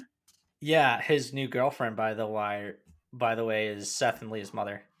girlfriend. Yeah, his new girlfriend, by the way, is Seth and Leah's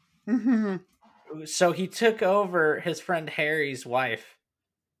mother. Mm-hmm. So he took over his friend Harry's wife.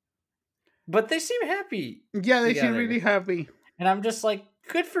 But they seem happy. Yeah, they seem really happy. And I'm just like,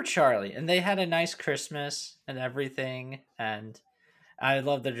 good for Charlie. And they had a nice Christmas and everything. And I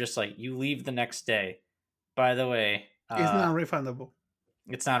love they're just like, you leave the next day. By the way, it's not refundable.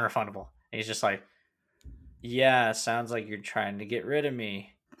 It's not refundable. And he's just like, yeah, sounds like you're trying to get rid of me.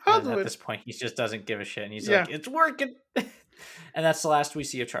 And at this point, he just doesn't give a shit. And he's like, it's working. And that's the last we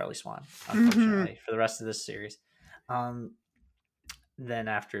see of Charlie Swan, unfortunately, for the rest of this series. Then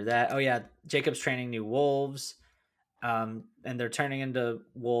after that, Jacob's training new wolves. And they're turning into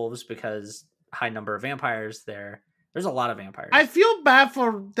wolves because high number of vampires there. There's a lot of vampires. I feel bad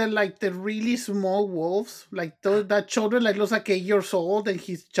for the really small wolves. Like that children looks like 8 years old and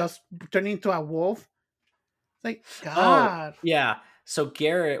he's just turning into a wolf. Like, God. Oh, yeah. So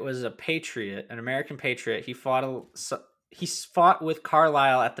Garrett was a patriot, an American patriot. He fought he fought with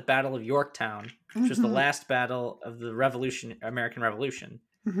Carlisle at the Battle of Yorktown, which was the last battle of the American Revolution.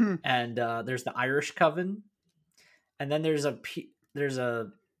 Mm-hmm. And there's the Irish Coven, and then there's a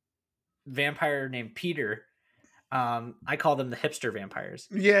vampire named Peter. I call them the hipster vampires.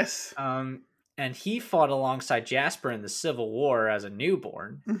 Yes. And he fought alongside Jasper in the Civil War as a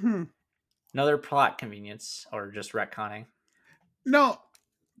newborn. Mm-hmm. Another plot convenience, or just retconning. No,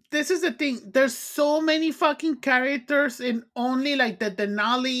 this is the thing. There's so many fucking characters, and only like the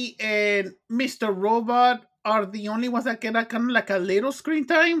Denali and Mr. Robot are the only ones that get kind of like a little screen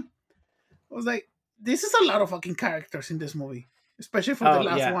time. I was like, this is a lot of fucking characters in this movie, especially for the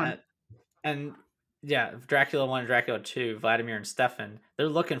last one. And Dracula 1 and Dracula 2, Vladimir and Stefan, they're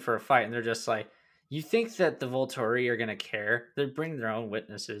looking for a fight, and they're just like, you think that the Volturi are going to care? They bring their own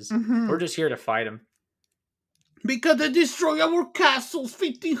witnesses. Mm-hmm. We're just here to fight them. Because they destroyed our castles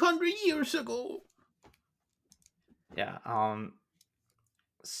 1,500 years ago. Yeah.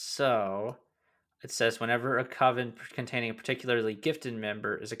 So it says whenever a coven containing a particularly gifted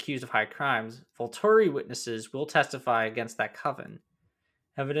member is accused of high crimes, Volturi witnesses will testify against that coven.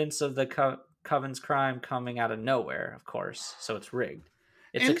 Evidence of the coven's crime coming out of nowhere, of course. So it's rigged.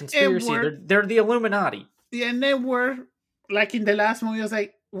 It's a conspiracy. They're the Illuminati. Yeah, and they were, like in the last movie, it was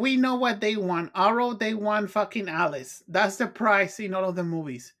like, we know what they want. Arrow, they want fucking Alice. That's the price in all of the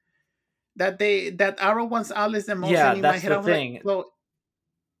movies. That Arrow wants Alice the most. Yeah, that's the thing. Like, well,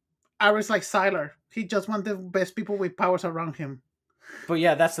 Arrow's like Sylar. He just wants the best people with powers around him. But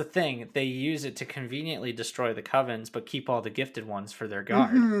yeah, that's the thing. They use it to conveniently destroy the covens, but keep all the gifted ones for their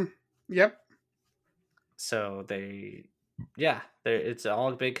guard. Mm-hmm. Yep. So it's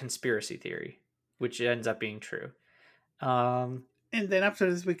all a big conspiracy theory, which ends up being true. And then after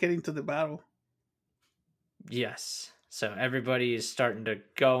this, we get into the battle. Yes. So everybody is starting to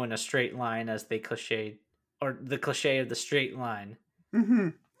go in a straight line as the cliche of the straight line. Mm-hmm.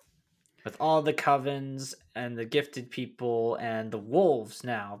 With all the covens and the gifted people and the wolves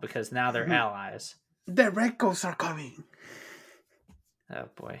now, because now they're allies. The Red Ghosts are coming. Oh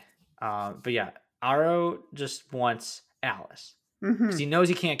boy. But yeah, Arrow just wants Alice. Because he knows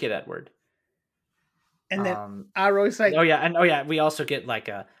he can't get Edward. And then Arrow is like... Oh yeah, we also get like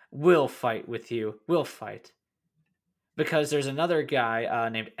a, we'll fight with you. We'll fight. Because there's another guy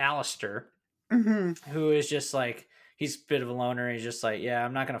named Alistair, who is just like, he's a bit of a loner. He's just like, yeah,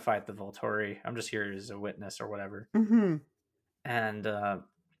 I'm not going to fight the Volturi. I'm just here as a witness or whatever. Mm-hmm. And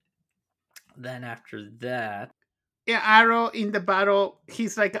then after that... Yeah, Arrow in the battle,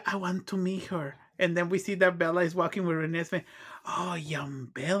 he's like, I want to meet her. And then we see that Bella is walking with Renesmee. Oh, young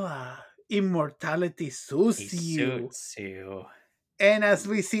Bella. Immortality suits you. And as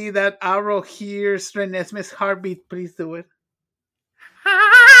we see that Arrow hears Renesmee's heartbeat, please do it.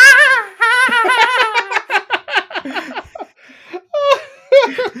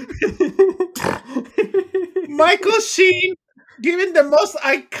 Michael Sheen giving the most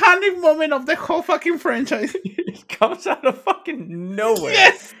iconic moment of the whole fucking franchise. It comes out of fucking nowhere.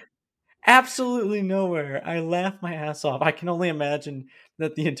 Yes! Absolutely nowhere. I laughed my ass off. I can only imagine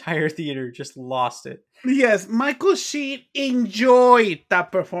that the entire theater just lost it. Yes, Michael Sheen enjoyed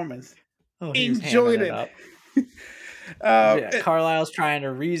that performance. Enjoyed it. Carlisle's trying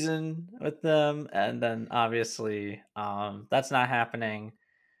to reason with them, and then obviously that's not happening.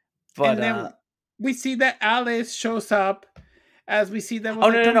 But and then we see that Alice shows up as we see them.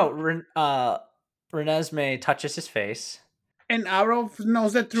 Renesmee touches his face. And Arrow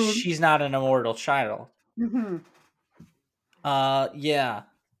knows the truth. She's not an immortal child. Mm-hmm. Yeah.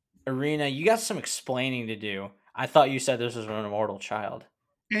 Irina, you got some explaining to do. I thought you said this was an immortal child.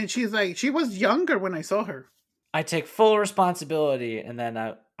 And she's like, she was younger when I saw her. I take full responsibility. And then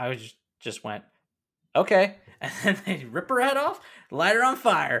I just went, okay. And then they rip her head off, light her on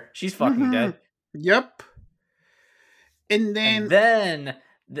fire. She's fucking dead. Yep. And then,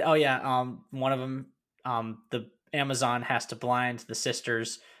 one of them, the Amazon has to blind the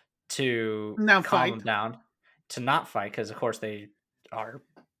sisters to calm them down, to not fight, because of course they are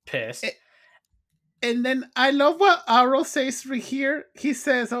pissed. And then I love what Arrow says right here. He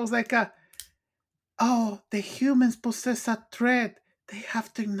says, I was like, the humans possess a threat. They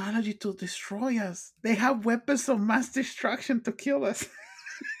have technology to destroy us. They have weapons of mass destruction to kill us.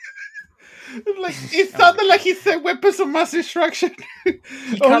 Like, it sounded like he said weapons of mass destruction.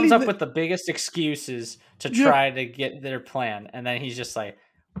 He comes up with the biggest excuses to try to get their plan. And then he's just like,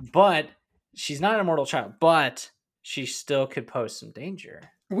 but she's not an immortal child, but she still could pose some danger.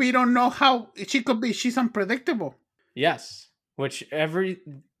 We don't know how she could be. She's unpredictable. Yes.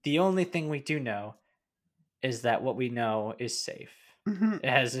 The only thing we do know is that what we know is safe.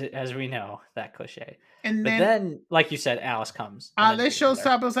 as we know, that cliche. And but then, like you said, Alice comes. Alice shows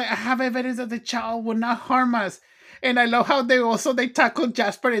up. I was like, I have evidence that the child will not harm us. And I love how they tackle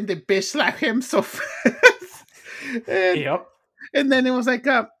Jasper and they bitch slap him so fast. And then it was like,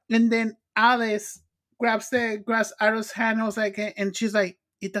 and then Alice grabs Arrow's hand. I was like, and she's like,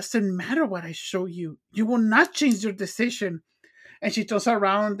 it doesn't matter what I show you. You will not change your decision. And she turns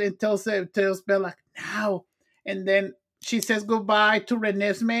around and tells Bella, now. And then she says goodbye to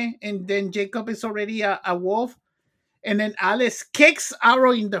Renesmee. And then Jacob is already a wolf. And then Alice kicks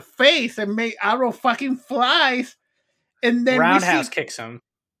Arrow in the face and make Arrow fucking flies. And then Roundhouse kicks him.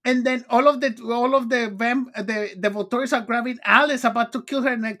 And then all of the Volturi are grabbing Alice, about to kill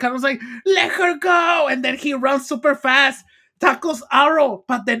her, and then Carol's like, let her go! And then he runs super fast, tackles Arrow,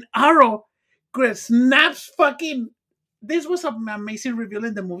 but then Arrow snaps fucking... This was an amazing reveal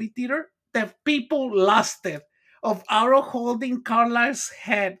in the movie theater. The people lost it. Of Arrow holding Carlisle's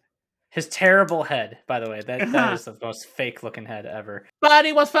head. His terrible head, by the way. That is the most fake-looking head ever. But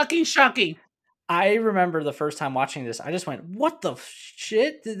it was fucking shocking. I remember the first time watching this, I just went, what the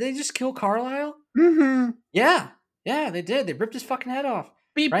shit? Did they just kill Carlisle? Mm-hmm. Yeah, they did. They ripped his fucking head off.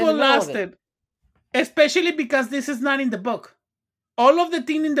 People lost it. Especially because this is not in the book. All of the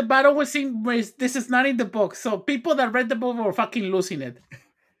thing in the battle was this is not in the book. So people that read the book were fucking losing it.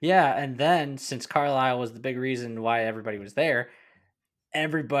 Yeah, and then, since Carlisle was the big reason why everybody was there,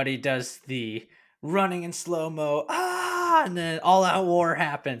 everybody does the running in slow-mo, and then all-out war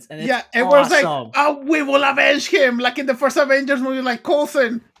happens, and it's everyone's like, oh, we will avenge him, like in the first Avengers movie, like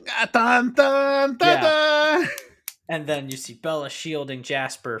Coulson. Dun, dun, dun, dun. And then you see Bella shielding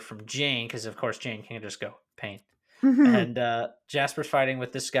Jasper from Jane, because of course Jane can't just go pain. And Jasper's fighting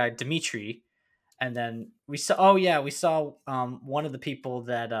with this guy Dimitri, and then we saw one of the people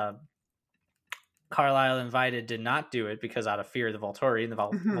that Carlisle invited did not do it because out of fear of the Volturi, and the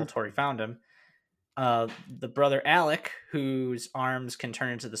Volturi found him. The brother Alec, whose arms can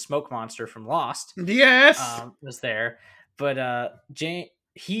turn into the smoke monster from Lost, was there. But Jane,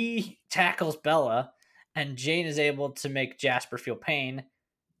 he tackles Bella, and Jane is able to make Jasper feel pain.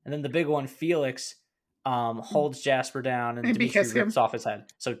 And then the big one, Felix, holds Jasper down, and Dimitri rips off his head.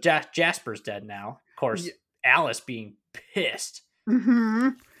 So Jasper's dead now. Of course, Alice being pissed.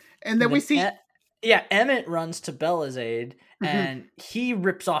 And then we see... Emmett runs to Bella's aid, and he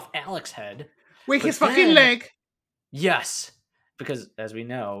rips off Alec's head. With his fucking leg. Yes. Because, as we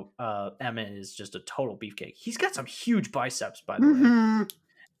know, Emmett is just a total beefcake. He's got some huge biceps, by the way.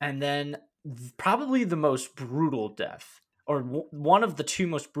 And then, probably the most brutal death, or one of the two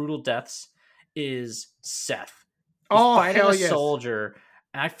most brutal deaths, is Seth. He's fighting a soldier,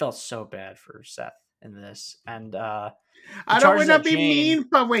 and I felt so bad for Seth in this. And I don't want to be mean,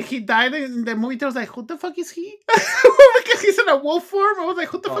 but when he died in the movie, I was like, who the fuck is he? Because he's in a wolf form. I was like,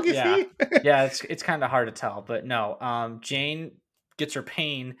 who the fuck is he? Yeah, it's kind of hard to tell, but no. Jane gets her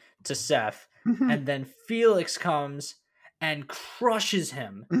pain to Seth, and then Felix comes and crushes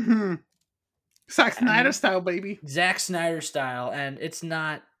him. Zack Snyder style, baby. Zack Snyder style, and it's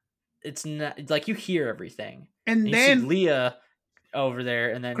not like you hear everything. And then you see Leah over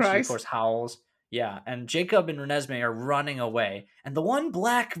there, and then she of course howls. Yeah, and Jacob and Renesmee are running away. And the one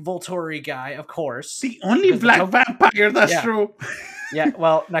black Volturi guy, of course. The only black vampire, that's true. Yeah,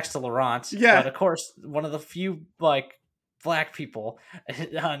 well, next to Laurent. Yeah. But of course, one of the few, like, black people.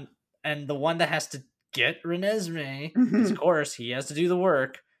 And the one that has to get Renesmee. Because, of course, he has to do the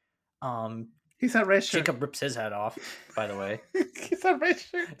work. He's a red shirt. Jacob rips his head off, by the way. He's a red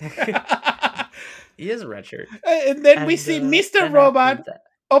shirt. He is a red shirt. And then we see Mr. Robot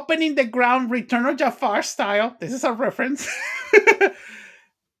opening the ground, Return of Jafar style. This is a reference.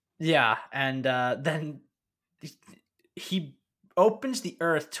 Yeah, and then he opens the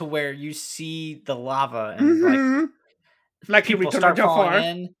earth to where you see the lava, and like people start falling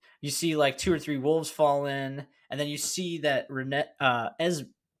in. You see like 2 or 3 wolves fall in, and then you see that Esme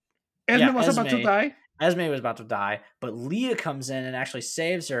was about to die. Esme was about to die, but Leah comes in and actually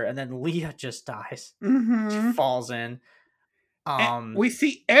saves her, and then Leah just dies. She falls in. We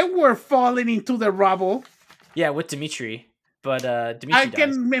see Edward falling into the rubble. Yeah, with Dimitri. But Dimitri I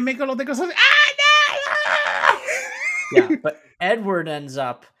can make a lot of cosas. Yeah, but Edward ends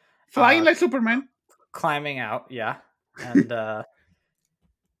up flying like Superman. Climbing out, yeah. And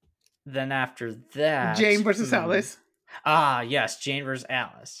then after that, Jane versus Alice. Yes, Jane versus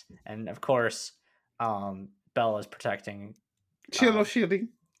Alice. And of course, Bella's protecting Shield of Shielding.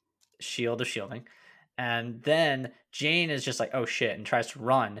 Shield of Shielding. And then Jane is just like, oh shit, and tries to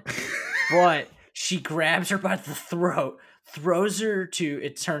run. But she grabs her by the throat, throws her to,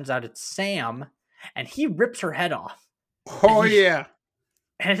 it turns out it's Sam, and he rips her head off. Oh yeah.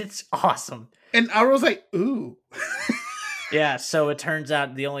 And it's awesome. And Arrow's like, ooh. Yeah, so it turns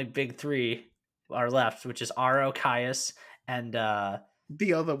out the only big three are left, which is Aro, Caius, and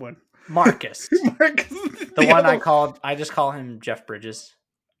the other one. Marcus. Marcus. The one I just call him Jeff Bridges.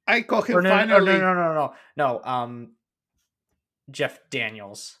 I call him No. Jeff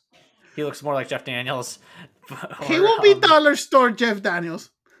Daniels. He looks more like Jeff Daniels. He will be dollar store Jeff Daniels.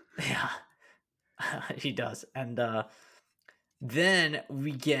 Yeah. He does. And then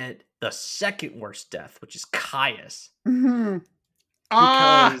we get the second worst death, which is Caius. Mm-hmm.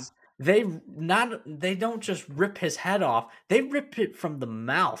 Because they don't just rip his head off, they rip it from the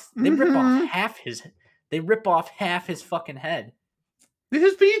mouth. They rip off half his fucking head. This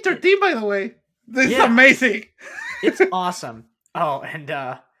is PG-13, by the way. This is amazing. It's awesome. Oh, and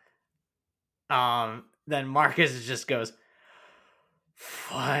then Marcus just goes,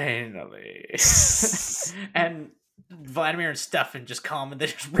 finally. And Vladimir and Stefan just come and they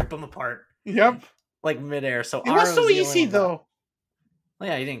just rip them apart. Yep. Like midair. So it was so easy though. Well,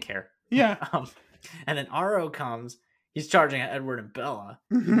 yeah, he didn't care. Yeah. And then Aro comes. He's charging at Edward and Bella.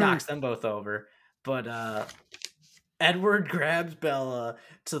 Mm-hmm. He knocks them both over. But Edward grabs Bella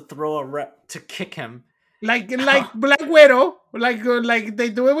to to kick him. Like Black Widow. Like they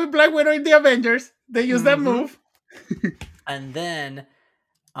do it with Black Widow in the Avengers. They use that move. And then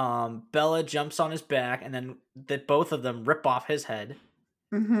Bella jumps on his back, and then both of them rip off his head.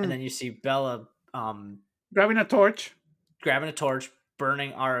 Mm-hmm. And then you see Bella grabbing a torch,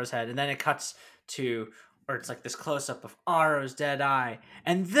 burning Aro's head, and then it cuts to, or it's like this close up of Aro's dead eye,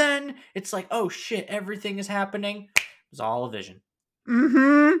 and then it's like, oh shit, everything is happening. It was all a vision.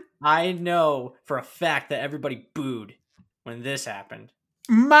 Mm-hmm. I know for a fact that everybody booed when this happened.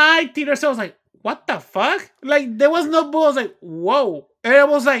 My theater was like, what the fuck? Like there was no boo. I was like, whoa, and it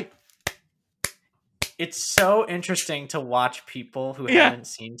was like. It's so interesting to watch people who haven't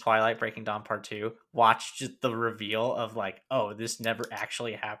seen Twilight Breaking Dawn Part 2 watch just the reveal of like, oh, this never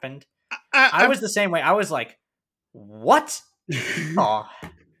actually happened. I was the same way. I was like, what? Oh,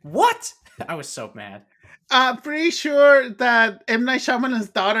 what? I was so mad. I'm pretty sure that M. Night Shyamalan's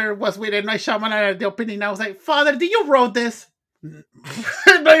daughter was with M. Night Shyamalan at the opening. I was like, Father, did you wrote this? And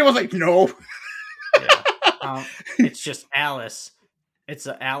he was like, no. Yeah. It's just Alice. It's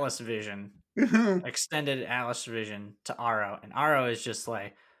an Alice vision. Extended Alice vision to Aro, and Aro is just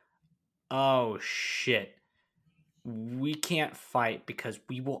like, oh shit, we can't fight because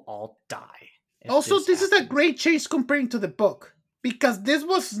we will all die. Also, this is a great change comparing to the book, because this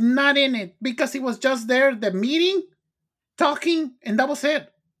was not in it, because it was just there, the meeting, talking, and that was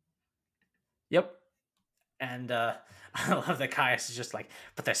it. Yep. And I love that Caius is just like,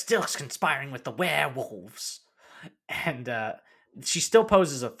 but they're still conspiring with the werewolves, and she still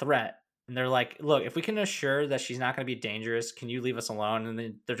poses a threat. And they're like, look, if we can assure that she's not going to be dangerous, can you leave us alone? And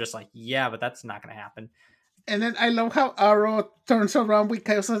then they're just like, yeah, but that's not going to happen. And then I love how Aro turns around with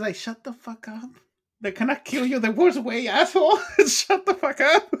Chaos and is like, shut the fuck up. They're going to kill you the worst way, asshole. Shut the fuck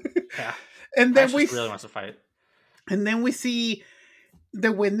up. Yeah. And then we really wants to fight. And then we see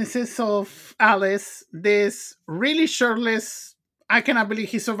the witnesses of Alice, this really shirtless, I cannot believe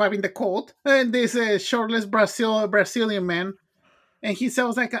he's surviving the cold, and this shirtless Brazilian man. And he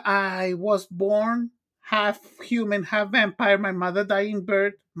says, like, I was born half human, half vampire. My mother died in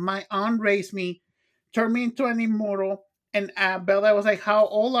birth. My aunt raised me, turned me into an immortal. And Bella was like, how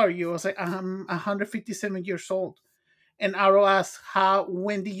old are you? I was like, I'm 157 years old. And Aro asked,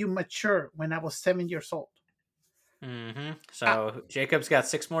 when did you mature? When I was 7 years old. Mm-hmm. So Jacob's got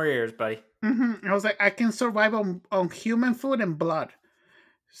 6 more years, buddy. Mm-hmm. I was like, I can survive on human food and blood.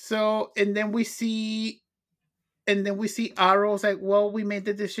 So, and then we see Arrow's like, well, we made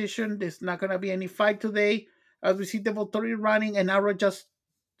the decision. There's not going to be any fight today. As we see the Volturi running, and Arrow just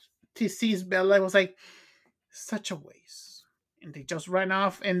sees Bella. It was like, such a waste. And they just ran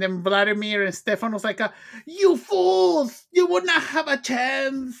off. And then Vladimir and Stefan was like, you fools! You would not have a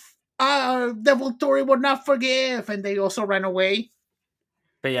chance. The Volturi would not forgive. And they also ran away.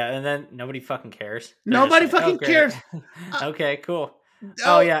 But yeah, and then nobody fucking cares. Nobody fucking cares. Okay, cool.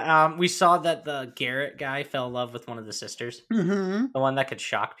 Oh yeah, we saw that the Garrett guy fell in love with one of the sisters, the one that could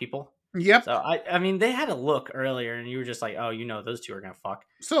shock people. Yep. So I mean, they had a look earlier, and you were just like, oh, those two are gonna fuck.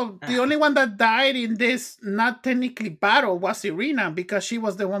 So the only one that died in this not technically battle was Irina, because she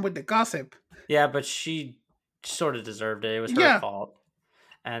was the one with the gossip. Yeah, but she sort of deserved it. It was her fault.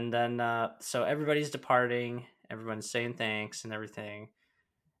 And then so everybody's departing, everyone's saying thanks and everything,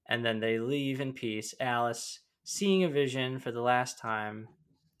 and then they leave in peace. Alice seeing a vision for the last time.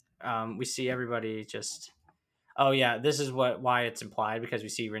 We see everybody just, oh yeah, this is why it's implied, because we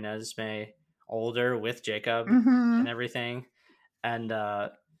see Renesmee older with Jacob Mm-hmm. and everything. And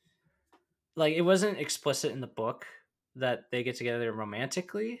like it wasn't explicit in the book that they get together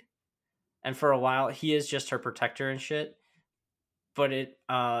romantically. And for a while he is just her protector and shit. But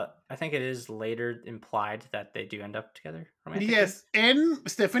I think it is later implied that they do end up together romantically. Yes, and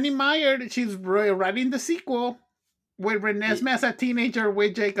Stephanie Meyer, she's writing the sequel with Renesmee as a teenager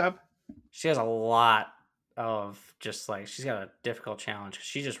with Jacob. She has a lot of just like she's got a difficult challenge.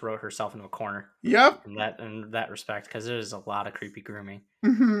 She just wrote herself into a corner. Yep. In that respect, because there's a lot of creepy grooming.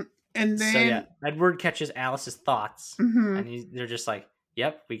 Mm-hmm. And then so yeah, Edward catches Alice's thoughts, mm-hmm. and they're just like,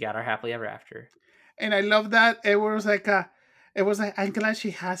 "Yep, we got our happily ever after." And I love that Edward was like, I'm glad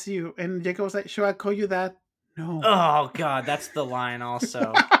she has you. And Jacob was like, should I call you that? No. Oh God, that's the line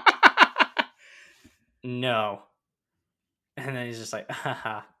also. No. And then he's just like,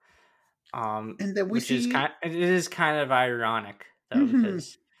 haha. And then it is kind of ironic though, mm-hmm.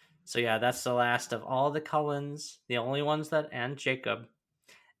 because so yeah, that's the last of all the Cullens, the only ones that and Jacob.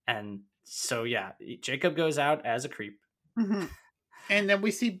 And so yeah, Jacob goes out as a creep. Mm-hmm. And then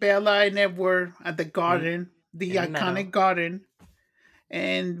we see Bella and Edward at the garden, the iconic garden.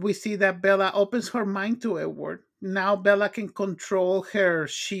 And we see that Bella opens her mind to Edward. Now Bella can control her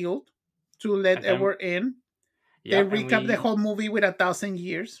shield to let Edward in. Yep, they recap the whole movie with 1,000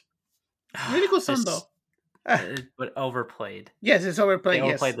 years. Really good song though. But overplayed. Yes, it's overplayed. They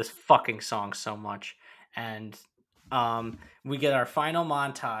overplayed this fucking song so much. And we get our final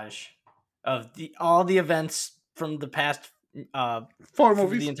montage of all the events from the past 4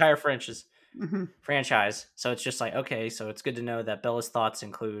 movies, the entire franchise. So it's just like, okay, so it's good to know that Bella's thoughts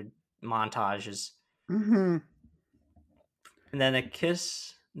include montages. Mm-hmm. And then they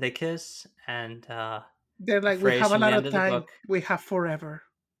kiss, and they're like, we have a lot of time. We have forever.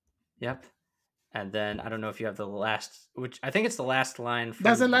 Yep. And then I don't know if you have the last, which I think it's the last line.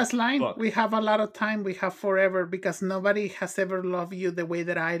 That's the last line. Book. We have a lot of time. We have forever because nobody has ever loved you the way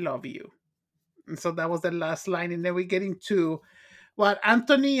that I love you. And so that was the last line. And then we get into what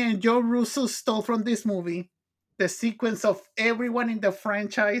Anthony and Joe Russo stole from this movie. The sequence of everyone in the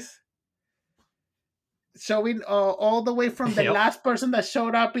franchise. Showing all the way from the last person that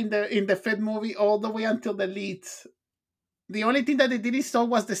showed up in the fifth movie all the way until the leads. The only thing that they didn't show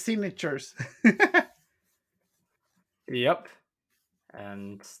was the signatures. Yep.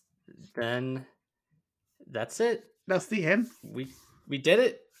 And then that's it. That's the end. We did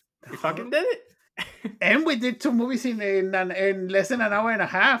it. We fucking did it. And we did 2 movies in less than an hour and a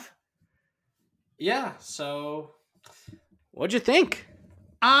half. Yeah. So, what'd you think?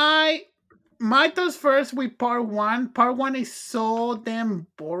 My thoughts first with part 1. Part 1 is so damn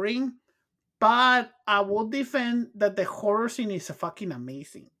boring. But I will defend that the horror scene is fucking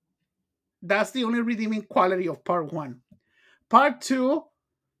amazing. That's the only redeeming quality of part 1. Part 2,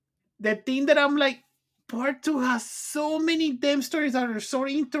 the thing that I'm like, part 2 has so many damn stories that are so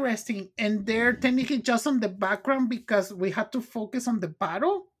interesting. And they're technically just on the background because we had to focus on the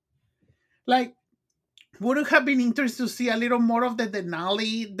battle. Like, would it have been interesting to see a little more of the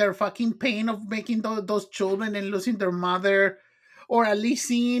Denali, their fucking pain of making those children and losing their mother. Or at least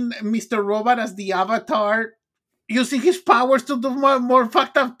seeing Mr. Robot as the Avatar, using his powers to do more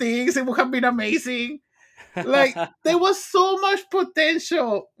fucked up things. It would have been amazing. Like, there was so much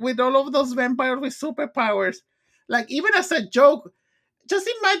potential with all of those vampires with superpowers. Like, even as a joke, just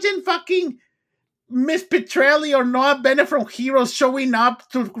imagine fucking Miss Petrelli or Noah Bennett from Heroes showing up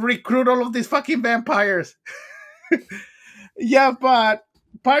to recruit all of these fucking vampires. Yeah, but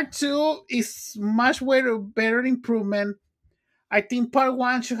part 2 is much better improvement. I think part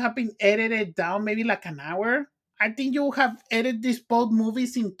 1 should have been edited down maybe like an hour. I think you have edited these both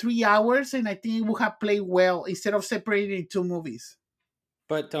movies in 3 hours, and I think it would have played well instead of separating in 2 movies.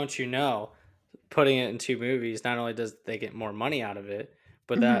 But don't you know, putting it in 2 movies, not only does they get more money out of it,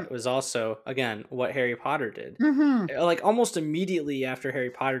 but that was also, again, what Harry Potter did. Mm-hmm. Like almost immediately after Harry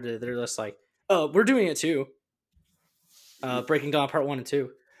Potter did, they're just like, oh, we're doing it too. Breaking Dawn Part 1 and 2.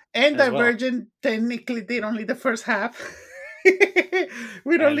 And Divergent technically did only the first half.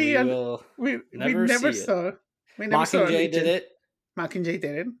 we never saw. Mockingjay did it. Mockingjay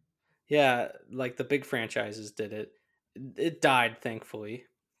did it. Yeah, like the big franchises did it. It died, thankfully,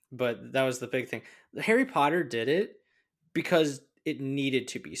 but that was the big thing. Harry Potter did it because it needed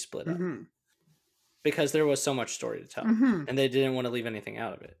to be split up. Mm-hmm. Because there was so much story to tell, and they didn't want to leave anything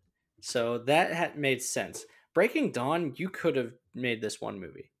out of it. So that made sense. Breaking Dawn, you could have made this one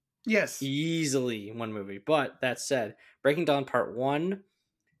movie. Yes. Easily one movie. But that said, Breaking Dawn Part 1,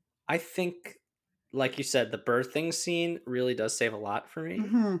 I think, like you said, the birthing scene really does save a lot for me.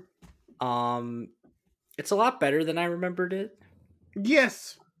 Mm-hmm. It's a lot better than I remembered it.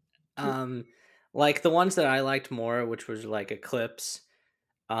 Yes. Like the ones that I liked more, which was like Eclipse,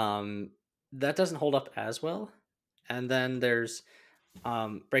 that doesn't hold up as well. And then there's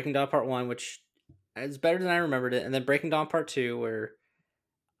Breaking Dawn Part 1, which is better than I remembered it, and then Breaking Dawn Part 2, where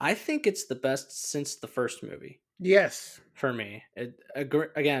I think it's the best since the first movie. Yes. For me.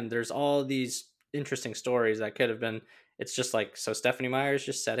 Again, there's all these interesting stories that could have been. It's just like, so Stephenie Meyer's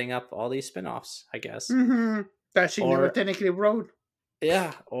just setting up all these spin-offs, I guess. Mm-hmm. That she never technically wrote.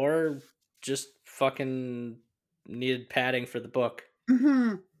 Yeah, or just fucking needed padding for the book.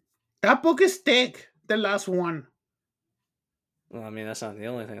 Mm-hmm. That book is thick, the last one. Well, I mean, that's not the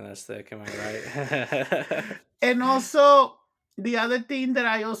only thing that's thick, am I right? And also, the other thing that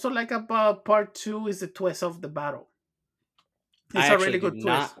I also like about Part 2 is the twist of the battle. It's a really good twist. I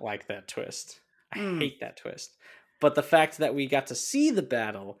not like that twist. I hate that twist. But the fact that we got to see the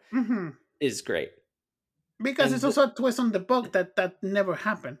battle is great. Because it's also a twist on the book that never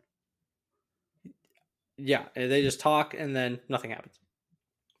happened. Yeah, they just talk and then nothing happens.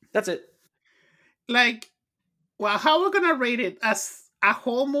 That's it. Like, well, how are we gonna rate it? As a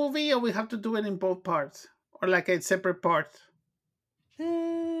whole movie, or we have to do it in both parts? Or like a separate part?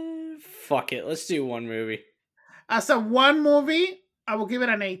 Fuck it. Let's do one movie. As a one movie, I will give it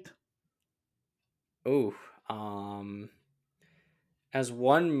an 8. Ooh. As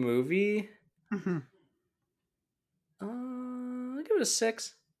one movie, I'll give it a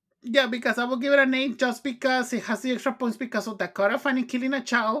 6. Yeah, because I will give it an 8 just because it has the extra points because of Dakota Fanning killing a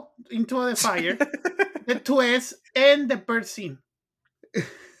child into the fire, the twist, and the bird scene.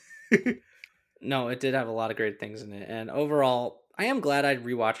 No, it did have a lot of great things in it. And overall, I am glad I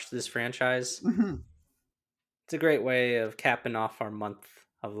rewatched this franchise. It's a great way of capping off our month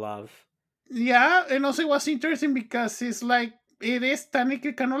of love. Yeah, and also it was interesting because it's like, it is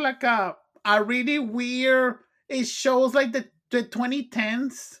technically kind of like a really weird, it shows like the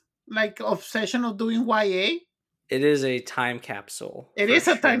 2010s, like obsession of doing YA. It is a time capsule. It is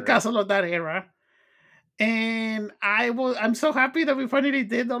a time capsule of that era. And I'm so happy that we finally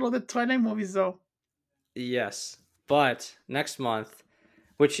did all of the Twilight movies, though. Yes, but next month,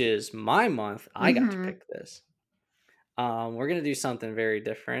 which is my month, I got to pick this. We're gonna do something very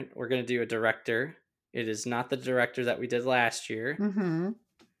different. We're gonna do a director. It is not the director that we did last year.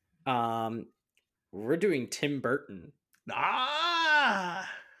 We're doing Tim Burton.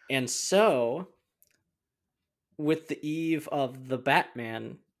 And so, with the eve of the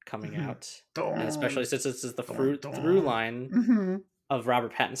Batman coming out, and especially since this is the through line of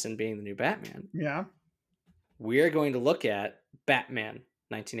Robert Pattinson being the new Batman, we are going to look at Batman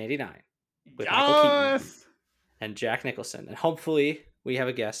 1989 with Michael Keaton and Jack Nicholson, and hopefully we have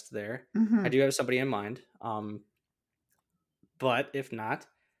a guest there. I do have somebody in mind, but if not,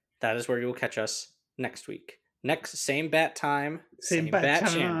 that is where you will catch us next week. Next, same bat time, same bat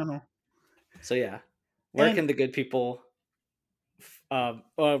channel. So yeah, where can the good people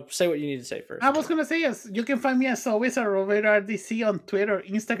say what you need to say first? I was gonna say, yes, you can find me as always at Robert RDC on Twitter,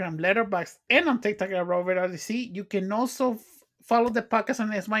 Instagram, Letterboxd, and on TikTok at Robert RDC. You can also follow the podcast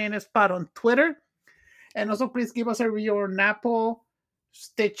on SYN Spot on Twitter, and also please give us a review on Apple,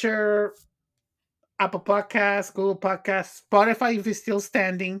 Stitcher, Apple Podcasts, Google Podcasts, Spotify if it's still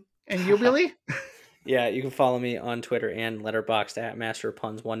standing. And you, Billy? Yeah, you can follow me on Twitter and Letterboxd at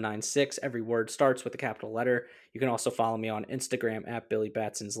MasterPuns196. Every word starts with a capital letter. You can also follow me on Instagram at Billy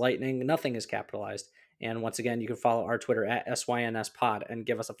Batson's Lightning. Nothing is capitalized. And once again, you can follow our Twitter at SYNSPod and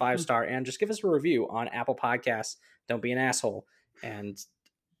give us a 5-star and just give us a review on Apple Podcasts. Don't be an asshole. And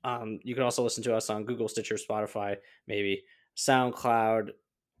you can also listen to us on Google, Stitcher, Spotify, maybe SoundCloud,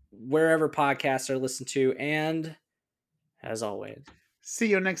 wherever podcasts are listened to. And as always, see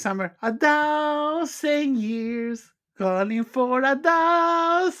you next summer. 1,000 years, calling for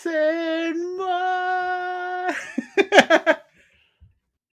 1,000 more.